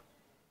ቁጥር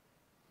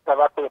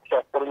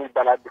 7/2010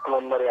 የሚባል አዲስ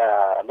መመሪያ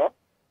ነው።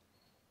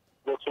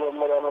 በሱ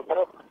መመሪያ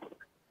መሰረት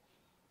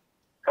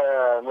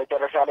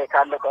ከመጨረሻ ላይ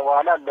ካለቀ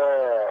በኋላ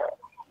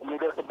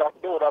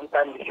የሚደርስባቸው ወደ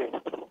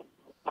 51,000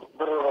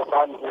 ብር ነው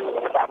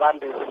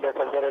በአንድ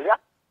ግለሰብ ደረጃ።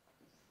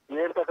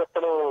 ይህን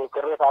ተከትለው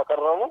ቅሬታ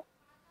አቀረቡ።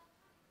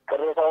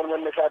 ቅሬታውን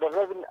መነሻ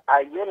አደረግን።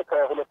 አየን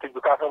ከሁለት እጅ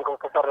ካፈን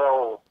ከሰራው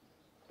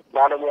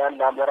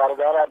ባለሙያና አመራር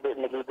ጋር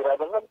ንግግር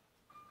አደረግን።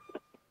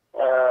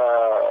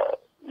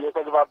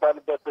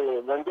 የተግባባንበት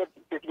መንገድ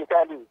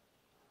ቴክኒካሊ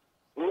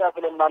እኛ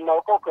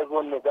ስለማናውቀው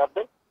ከዞን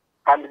ጋብን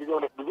አንድ ጊዜ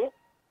ሁለት ጊዜ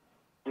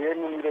ይህን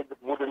የሚደግፍ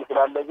ቡድን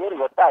ስላለ ግን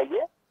መጣ አየ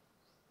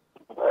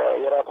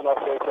የራሱን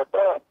አስተያየት ሰጠ።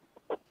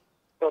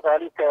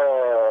 ቶታሊ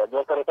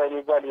ከመሰረታዊ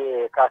የሚባል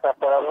የካሳ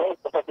አሰራር ላይ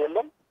ጥፋት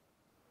የለም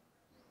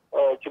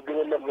ችግር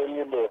የለም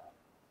በሚል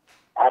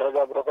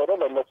አረጋግጦ ሄደ።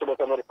 ለእነሱ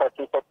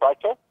ለተመሪታችን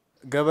ሰጥቷቸው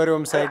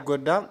ገበሬውም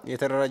ሳይጎዳ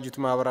የተደራጁት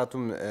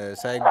ማህበራቱም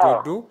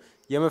ሳይጎዱ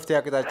የመፍትሄ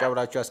አቅጣጫ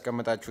ብላችሁ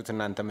ያስቀመጣችሁት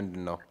እናንተ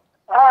ምንድነው?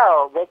 አዎ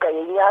በቃ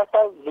የኛ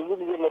ሀሳብ ብዙ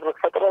ጊዜ መድረክ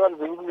ፈጥረናል፣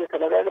 ብዙ ጊዜ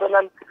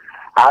ተነጋግረናል።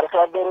 አርሶ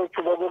አደሮቹ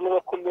በጎን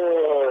በኩል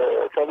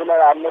ሰብለ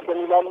አለብን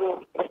ይላሉ፣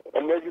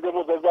 እነዚህ ደግሞ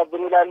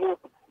በዛብን ይላሉ።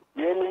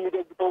 ይህን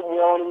የሚደግፈው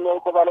ሙያውን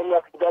የሚያውቀው ባለሙያ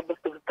ክትጋብዝ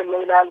ትክክል ነው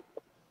ይላል።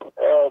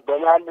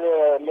 በመሀል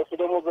እነሱ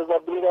ደግሞ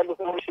በዛብን ይላሉ።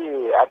 ትንሽ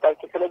አጣቂ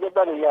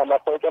ስለገባን እኛ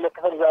ማስታወቂያ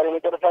ለጥፈን ዛሬ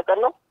መጨረሻ ቀን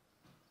ነው።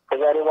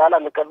 ከዛሬ በኋላ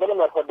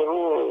እንቀበልም አርሶ አደሩ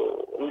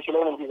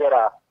የሚችለውን እንዲዘራ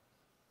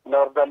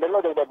እናወርዳለን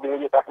ነው ደብዳቤ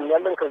እየጻፍን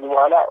ያለን። ከዚህ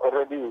በኋላ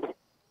ኦልሬዲ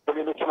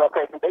በሌሎችም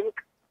አካባቢ ስንጠይቅ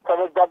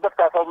ከበዛበት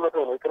ካሳው መቶ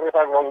ነው ቅሬታ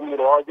አግባቡ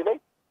የሚለው አዋጅ ላይ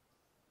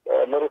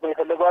መሬቱን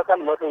የፈለገው አካል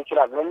መቶ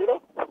ይችላል ነው የሚለው።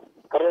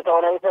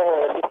 ቅሬታውን አይተህ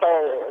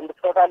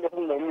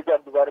እንድትፈታለትም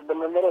የሚጋብዝ አይደለም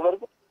መመሪያው።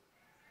 በእርግጥ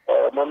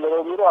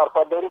መመሪያው የሚለው አርሶ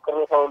አደሩ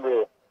ቅሬታውን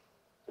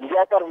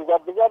እንዲያቀርብ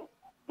ይጋብዛል።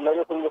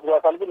 መሬቱን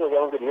የሚወስዳታል ግን በዚያ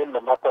መንገድ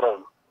የለም አሰራሩ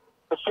ነው።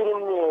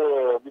 እሱንም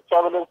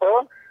ብቻ ብለን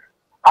ሳይሆን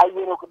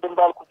አየነው ቅድም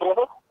ባልኩት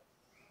ድረስ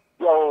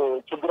ያው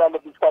ችግር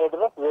አለብኝ እስካለ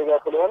ድረስ ዜጋ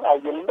ስለሆነ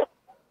አየንለት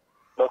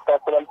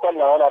መፍታት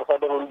ስላልቻልን አሁን አርሶ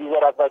አደሩ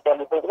እንዲዘራ አቅጣጫ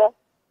ልንሰጥ።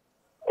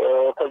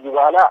 ከዚህ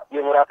በኋላ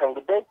የምራተን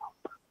ጉዳይ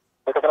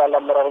በጠቅላላ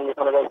አመራር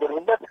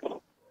እየተነጋገርንበት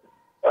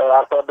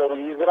አርሶ አደሩ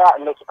ይዝራ፣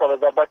 እነሱ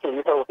ከበዛባቸው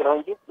ይተውት ነው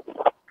እንጂ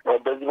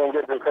በዚህ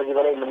መንገድ ከዚህ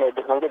በላይ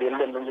የምናይበት መንገድ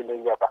የለም እንጂ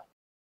እንደኛታ።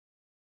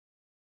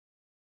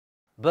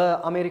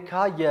 በአሜሪካ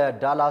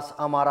የዳላስ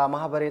አማራ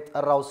ማህበር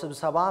የጠራው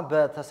ስብሰባ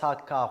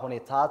በተሳካ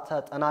ሁኔታ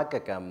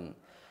ተጠናቀቀ።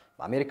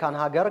 በአሜሪካን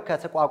ሀገር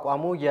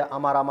ከተቋቋሙ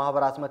የአማራ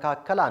ማህበራት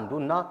መካከል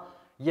አንዱና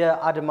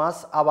የአድማስ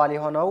አባል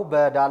የሆነው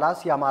በዳላስ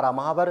የአማራ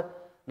ማህበር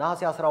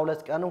ነሐሴ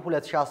 12 ቀን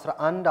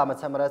 2011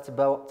 ዓ.ም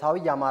በወቅታዊ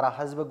የአማራ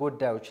ህዝብ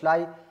ጉዳዮች ላይ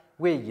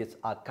ውይይት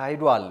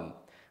አካሂዷል።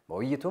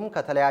 በውይይቱም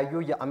ከተለያዩ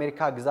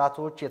የአሜሪካ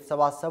ግዛቶች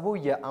የተሰባሰቡ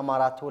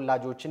የአማራ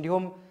ተወላጆች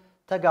እንዲሁም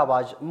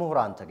ተጋባዥ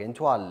ምሁራን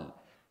ተገኝተዋል።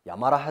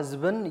 የአማራ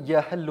ህዝብን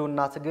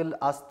የህልውና ትግል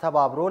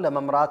አስተባብሮ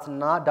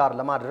ለመምራትና ዳር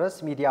ለማድረስ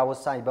ሚዲያ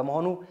ወሳኝ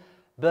በመሆኑ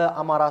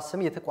በአማራ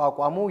ስም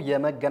የተቋቋሙ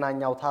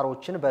የመገናኛ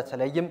አውታሮችን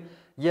በተለይም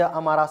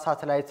የአማራ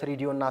ሳተላይት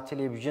ሬዲዮና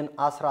ቴሌቪዥን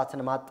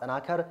አስራትን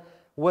ማጠናከር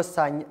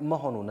ወሳኝ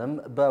መሆኑንም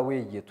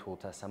በውይይቱ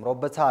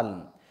ተሰምሮበታል።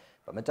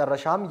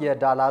 በመጨረሻም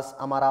የዳላስ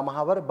አማራ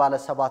ማህበር ባለ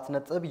 7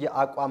 ነጥብ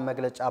የአቋም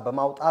መግለጫ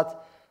በማውጣት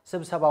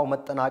ስብሰባው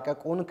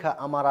መጠናቀቁን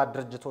ከአማራ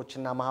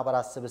ድርጅቶችና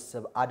ማህበራት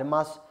ስብስብ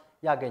አድማስ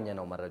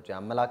ያገኘነው መረጃ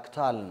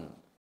ያመለክታል።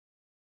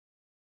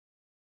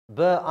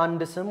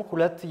 በአንድ ስም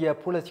ሁለት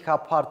የፖለቲካ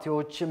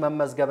ፓርቲዎች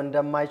መመዝገብ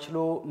እንደማይችሉ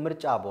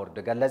ምርጫ ቦርድ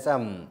ገለጸ።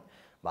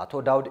 በአቶ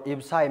ዳውድ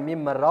ኢብሳ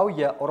የሚመራው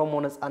የኦሮሞ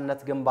ነጻነት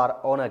ግንባር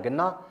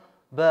ኦነግና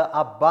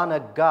በአባ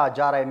ነጋ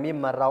ጃራ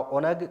የሚመራው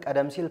ኦነግ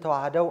ቀደም ሲል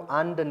ተዋህደው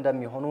አንድ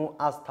እንደሚሆኑ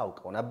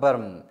አስታውቀው ነበር።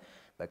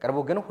 በቅርቡ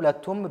ግን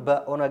ሁለቱም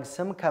በኦነግ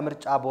ስም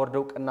ከምርጫ ቦርድ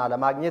እውቅና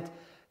ለማግኘት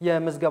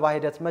የምዝገባ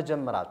ሂደት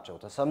መጀመራቸው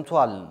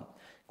ተሰምቷል።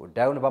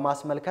 ጉዳዩን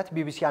በማስመልከት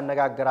ቢቢሲ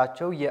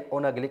ያነጋገራቸው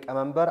የኦነግ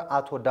ሊቀመንበር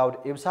አቶ ዳውድ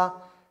ኢብሳ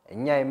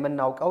እኛ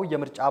የምናውቀው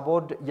የምርጫ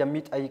ቦርድ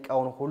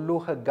የሚጠይቀውን ሁሉ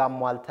ህግ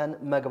አሟልተን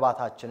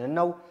መግባታችንን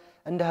ነው።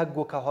 እንደ ህጉ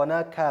ከሆነ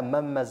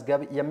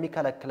ከመመዝገብ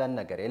የሚከለክለን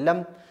ነገር የለም።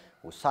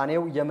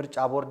 ውሳኔው የምርጫ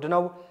ቦርድ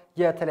ነው።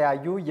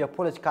 የተለያዩ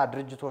የፖለቲካ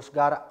ድርጅቶች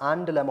ጋር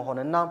አንድ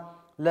ለመሆንና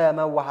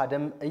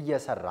ለመዋሃድም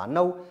እየሰራን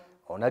ነው።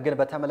 ኦነግን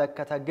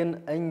በተመለከተ ግን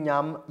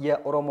እኛም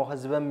የኦሮሞ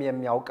ህዝብም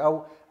የሚያውቀው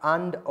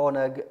አንድ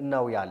ኦነግ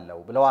ነው ያለው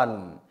ብለዋል።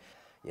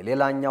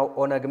 የሌላኛው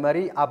ኦነግ መሪ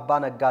አባ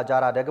ነጋ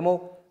ጃራ ደግሞ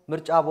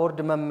ምርጫ ቦርድ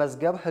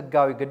መመዝገብ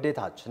ህጋዊ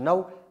ግዴታችን ነው፣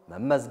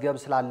 መመዝገብ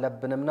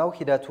ስላለብንም ነው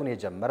ሂደቱን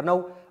የጀመርነው።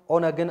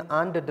 ኦነግን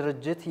አንድ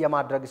ድርጅት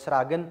የማድረግ ስራ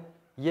ግን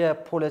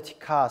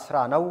የፖለቲካ ስራ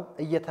ነው፣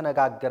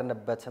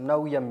 እየተነጋገርንበትም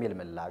ነው የሚል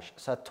ምላሽ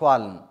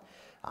ሰጥቷል።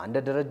 አንድ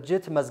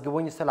ድርጅት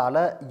መዝግቡኝ ስላለ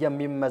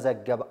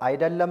የሚመዘገብ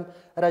አይደለም፣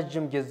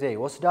 ረጅም ጊዜ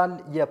ይወስዳል።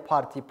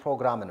 የፓርቲ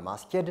ፕሮግራምን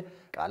ማስኬድ፣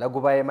 ቃለ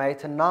ጉባኤ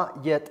ማየትና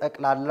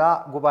የጠቅላላ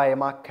ጉባኤ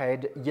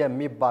ማካሄድ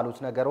የሚባሉት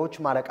ነገሮች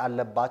ማለቅ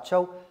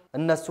አለባቸው።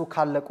 እነሱ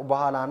ካለቁ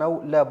በኋላ ነው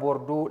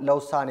ለቦርዱ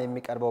ለውሳኔ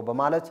የሚቀርበው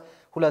በማለት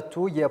ሁለቱ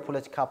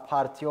የፖለቲካ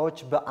ፓርቲዎች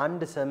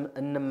በአንድ ስም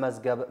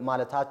እንመዝገብ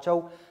ማለታቸው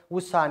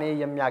ውሳኔ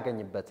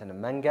የሚያገኝበትን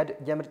መንገድ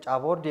የምርጫ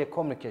ቦርድ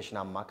የኮሙኒኬሽን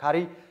አማካሪ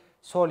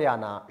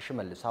ሶሊያና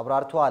ሽመልስ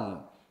አብራርተዋል።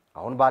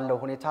 አሁን ባለው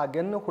ሁኔታ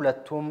ግን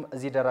ሁለቱም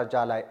እዚህ ደረጃ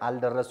ላይ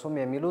አልደረሱም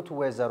የሚሉት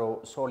ወይዘሮ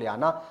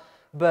ሶሊያና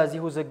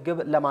በዚህ ውዝግብ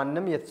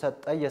ለማንም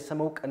የተሰጠ የስም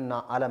እውቅና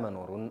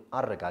አለመኖሩን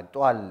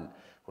አረጋግጠዋል።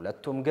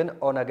 ሁለቱም ግን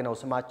ኦነግ ነው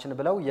ስማችን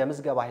ብለው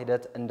የምዝገባ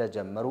ሂደት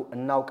እንደጀመሩ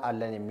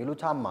እናውቃለን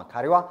የሚሉት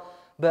አማካሪዋ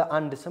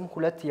በአንድ ስም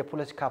ሁለት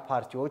የፖለቲካ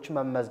ፓርቲዎች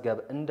መመዝገብ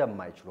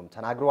እንደማይችሉም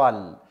ተናግረዋል።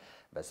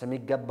 በስም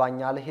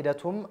ይገባኛል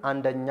ሂደቱም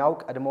አንደኛው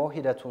ቀድሞ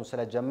ሂደቱን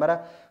ስለጀመረ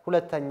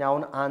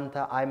ሁለተኛውን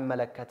አንተ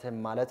አይመለከትም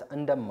ማለት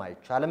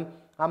እንደማይቻልም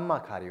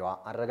አማካሪዋ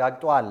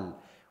አረጋግጠዋል።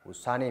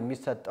 ውሳኔ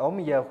የሚሰጠውም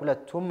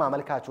የሁለቱም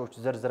አመልካቾች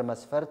ዝርዝር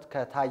መስፈርት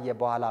ከታየ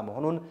በኋላ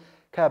መሆኑን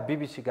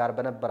ከቢቢሲ ጋር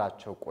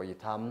በነበራቸው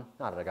ቆይታም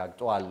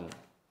አረጋግጠዋል።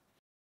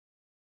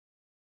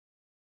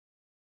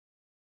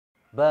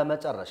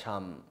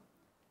 በመጨረሻም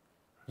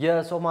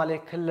የሶማሌ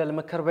ክልል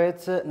ምክር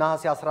ቤት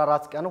ነሐሴ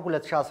 14 ቀን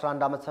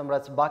 2011 ዓ.ም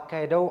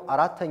ባካሄደው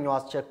አራተኛው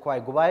አስቸኳይ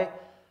ጉባኤ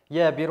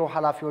የቢሮ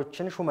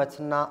ኃላፊዎችን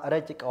ሹመትና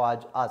ረቂቅ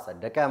አዋጅ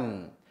አጸደቀም።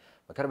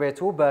 ምክር ቤቱ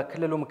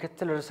በክልሉ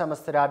ምክትል ርዕሰ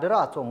መስተዳድር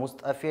አቶ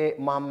ሙስጠፌ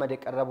መሐመድ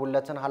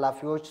የቀረቡለትን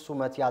ኃላፊዎች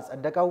ሹመት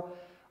ያጸደቀው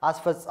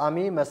አስፈጻሚ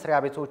መስሪያ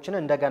ቤቶችን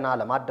እንደገና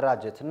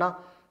ለማደራጀትና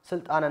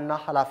ስልጣንና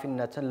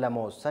ኃላፊነትን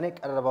ለመወሰን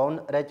የቀረበውን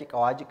ረቂቅ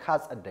አዋጅ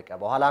ካጸደቀ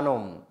በኋላ ነው።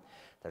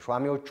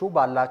 ተሿሚዎቹ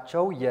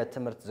ባላቸው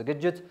የትምህርት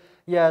ዝግጅት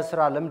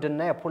የሥራ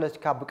ልምድና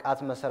የፖለቲካ ብቃት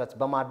መሰረት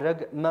በማድረግ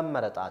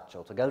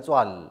መመረጣቸው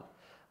ተገልጿል።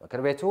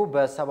 ምክር ቤቱ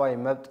በሰብአዊ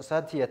መብት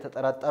ጥሰት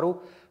የተጠረጠሩ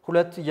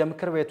ሁለት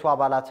የምክር ቤቱ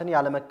አባላትን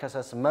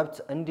ያለመከሰስ መብት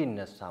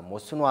እንዲነሳም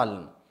ወስኗል።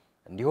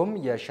 እንዲሁም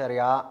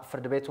የሸሪዓ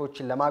ፍርድ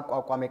ቤቶችን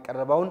ለማቋቋም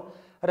የቀረበውን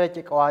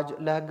ረቂቅ አዋጅ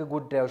ለሕግ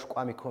ጉዳዮች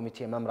ቋሚ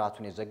ኮሚቴ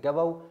መምራቱን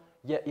የዘገበው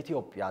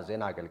የኢትዮጵያ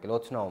ዜና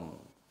አገልግሎት ነው።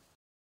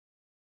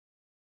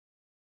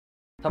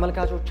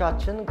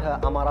 ተመልካቾቻችን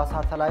ከአማራ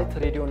ሳተላይት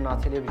ሬዲዮና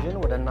ቴሌቪዥን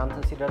ወደ እናንተ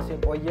ሲደርስ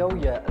የቆየው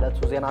የዕለቱ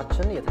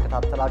ዜናችን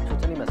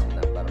የተከታተላችሁትን ይመስል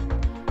ነበር።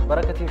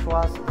 በረከት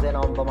ይሽዋስ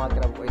ዜናውን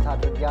በማቅረብ ቆይታ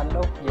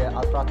አድርጌያለሁ።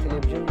 የአሥራት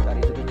ቴሌቪዥን ቀሪ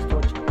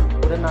ዝግጅቶች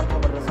ወደ እናንተ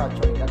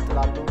መድረሳቸውን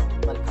ይቀጥላሉ።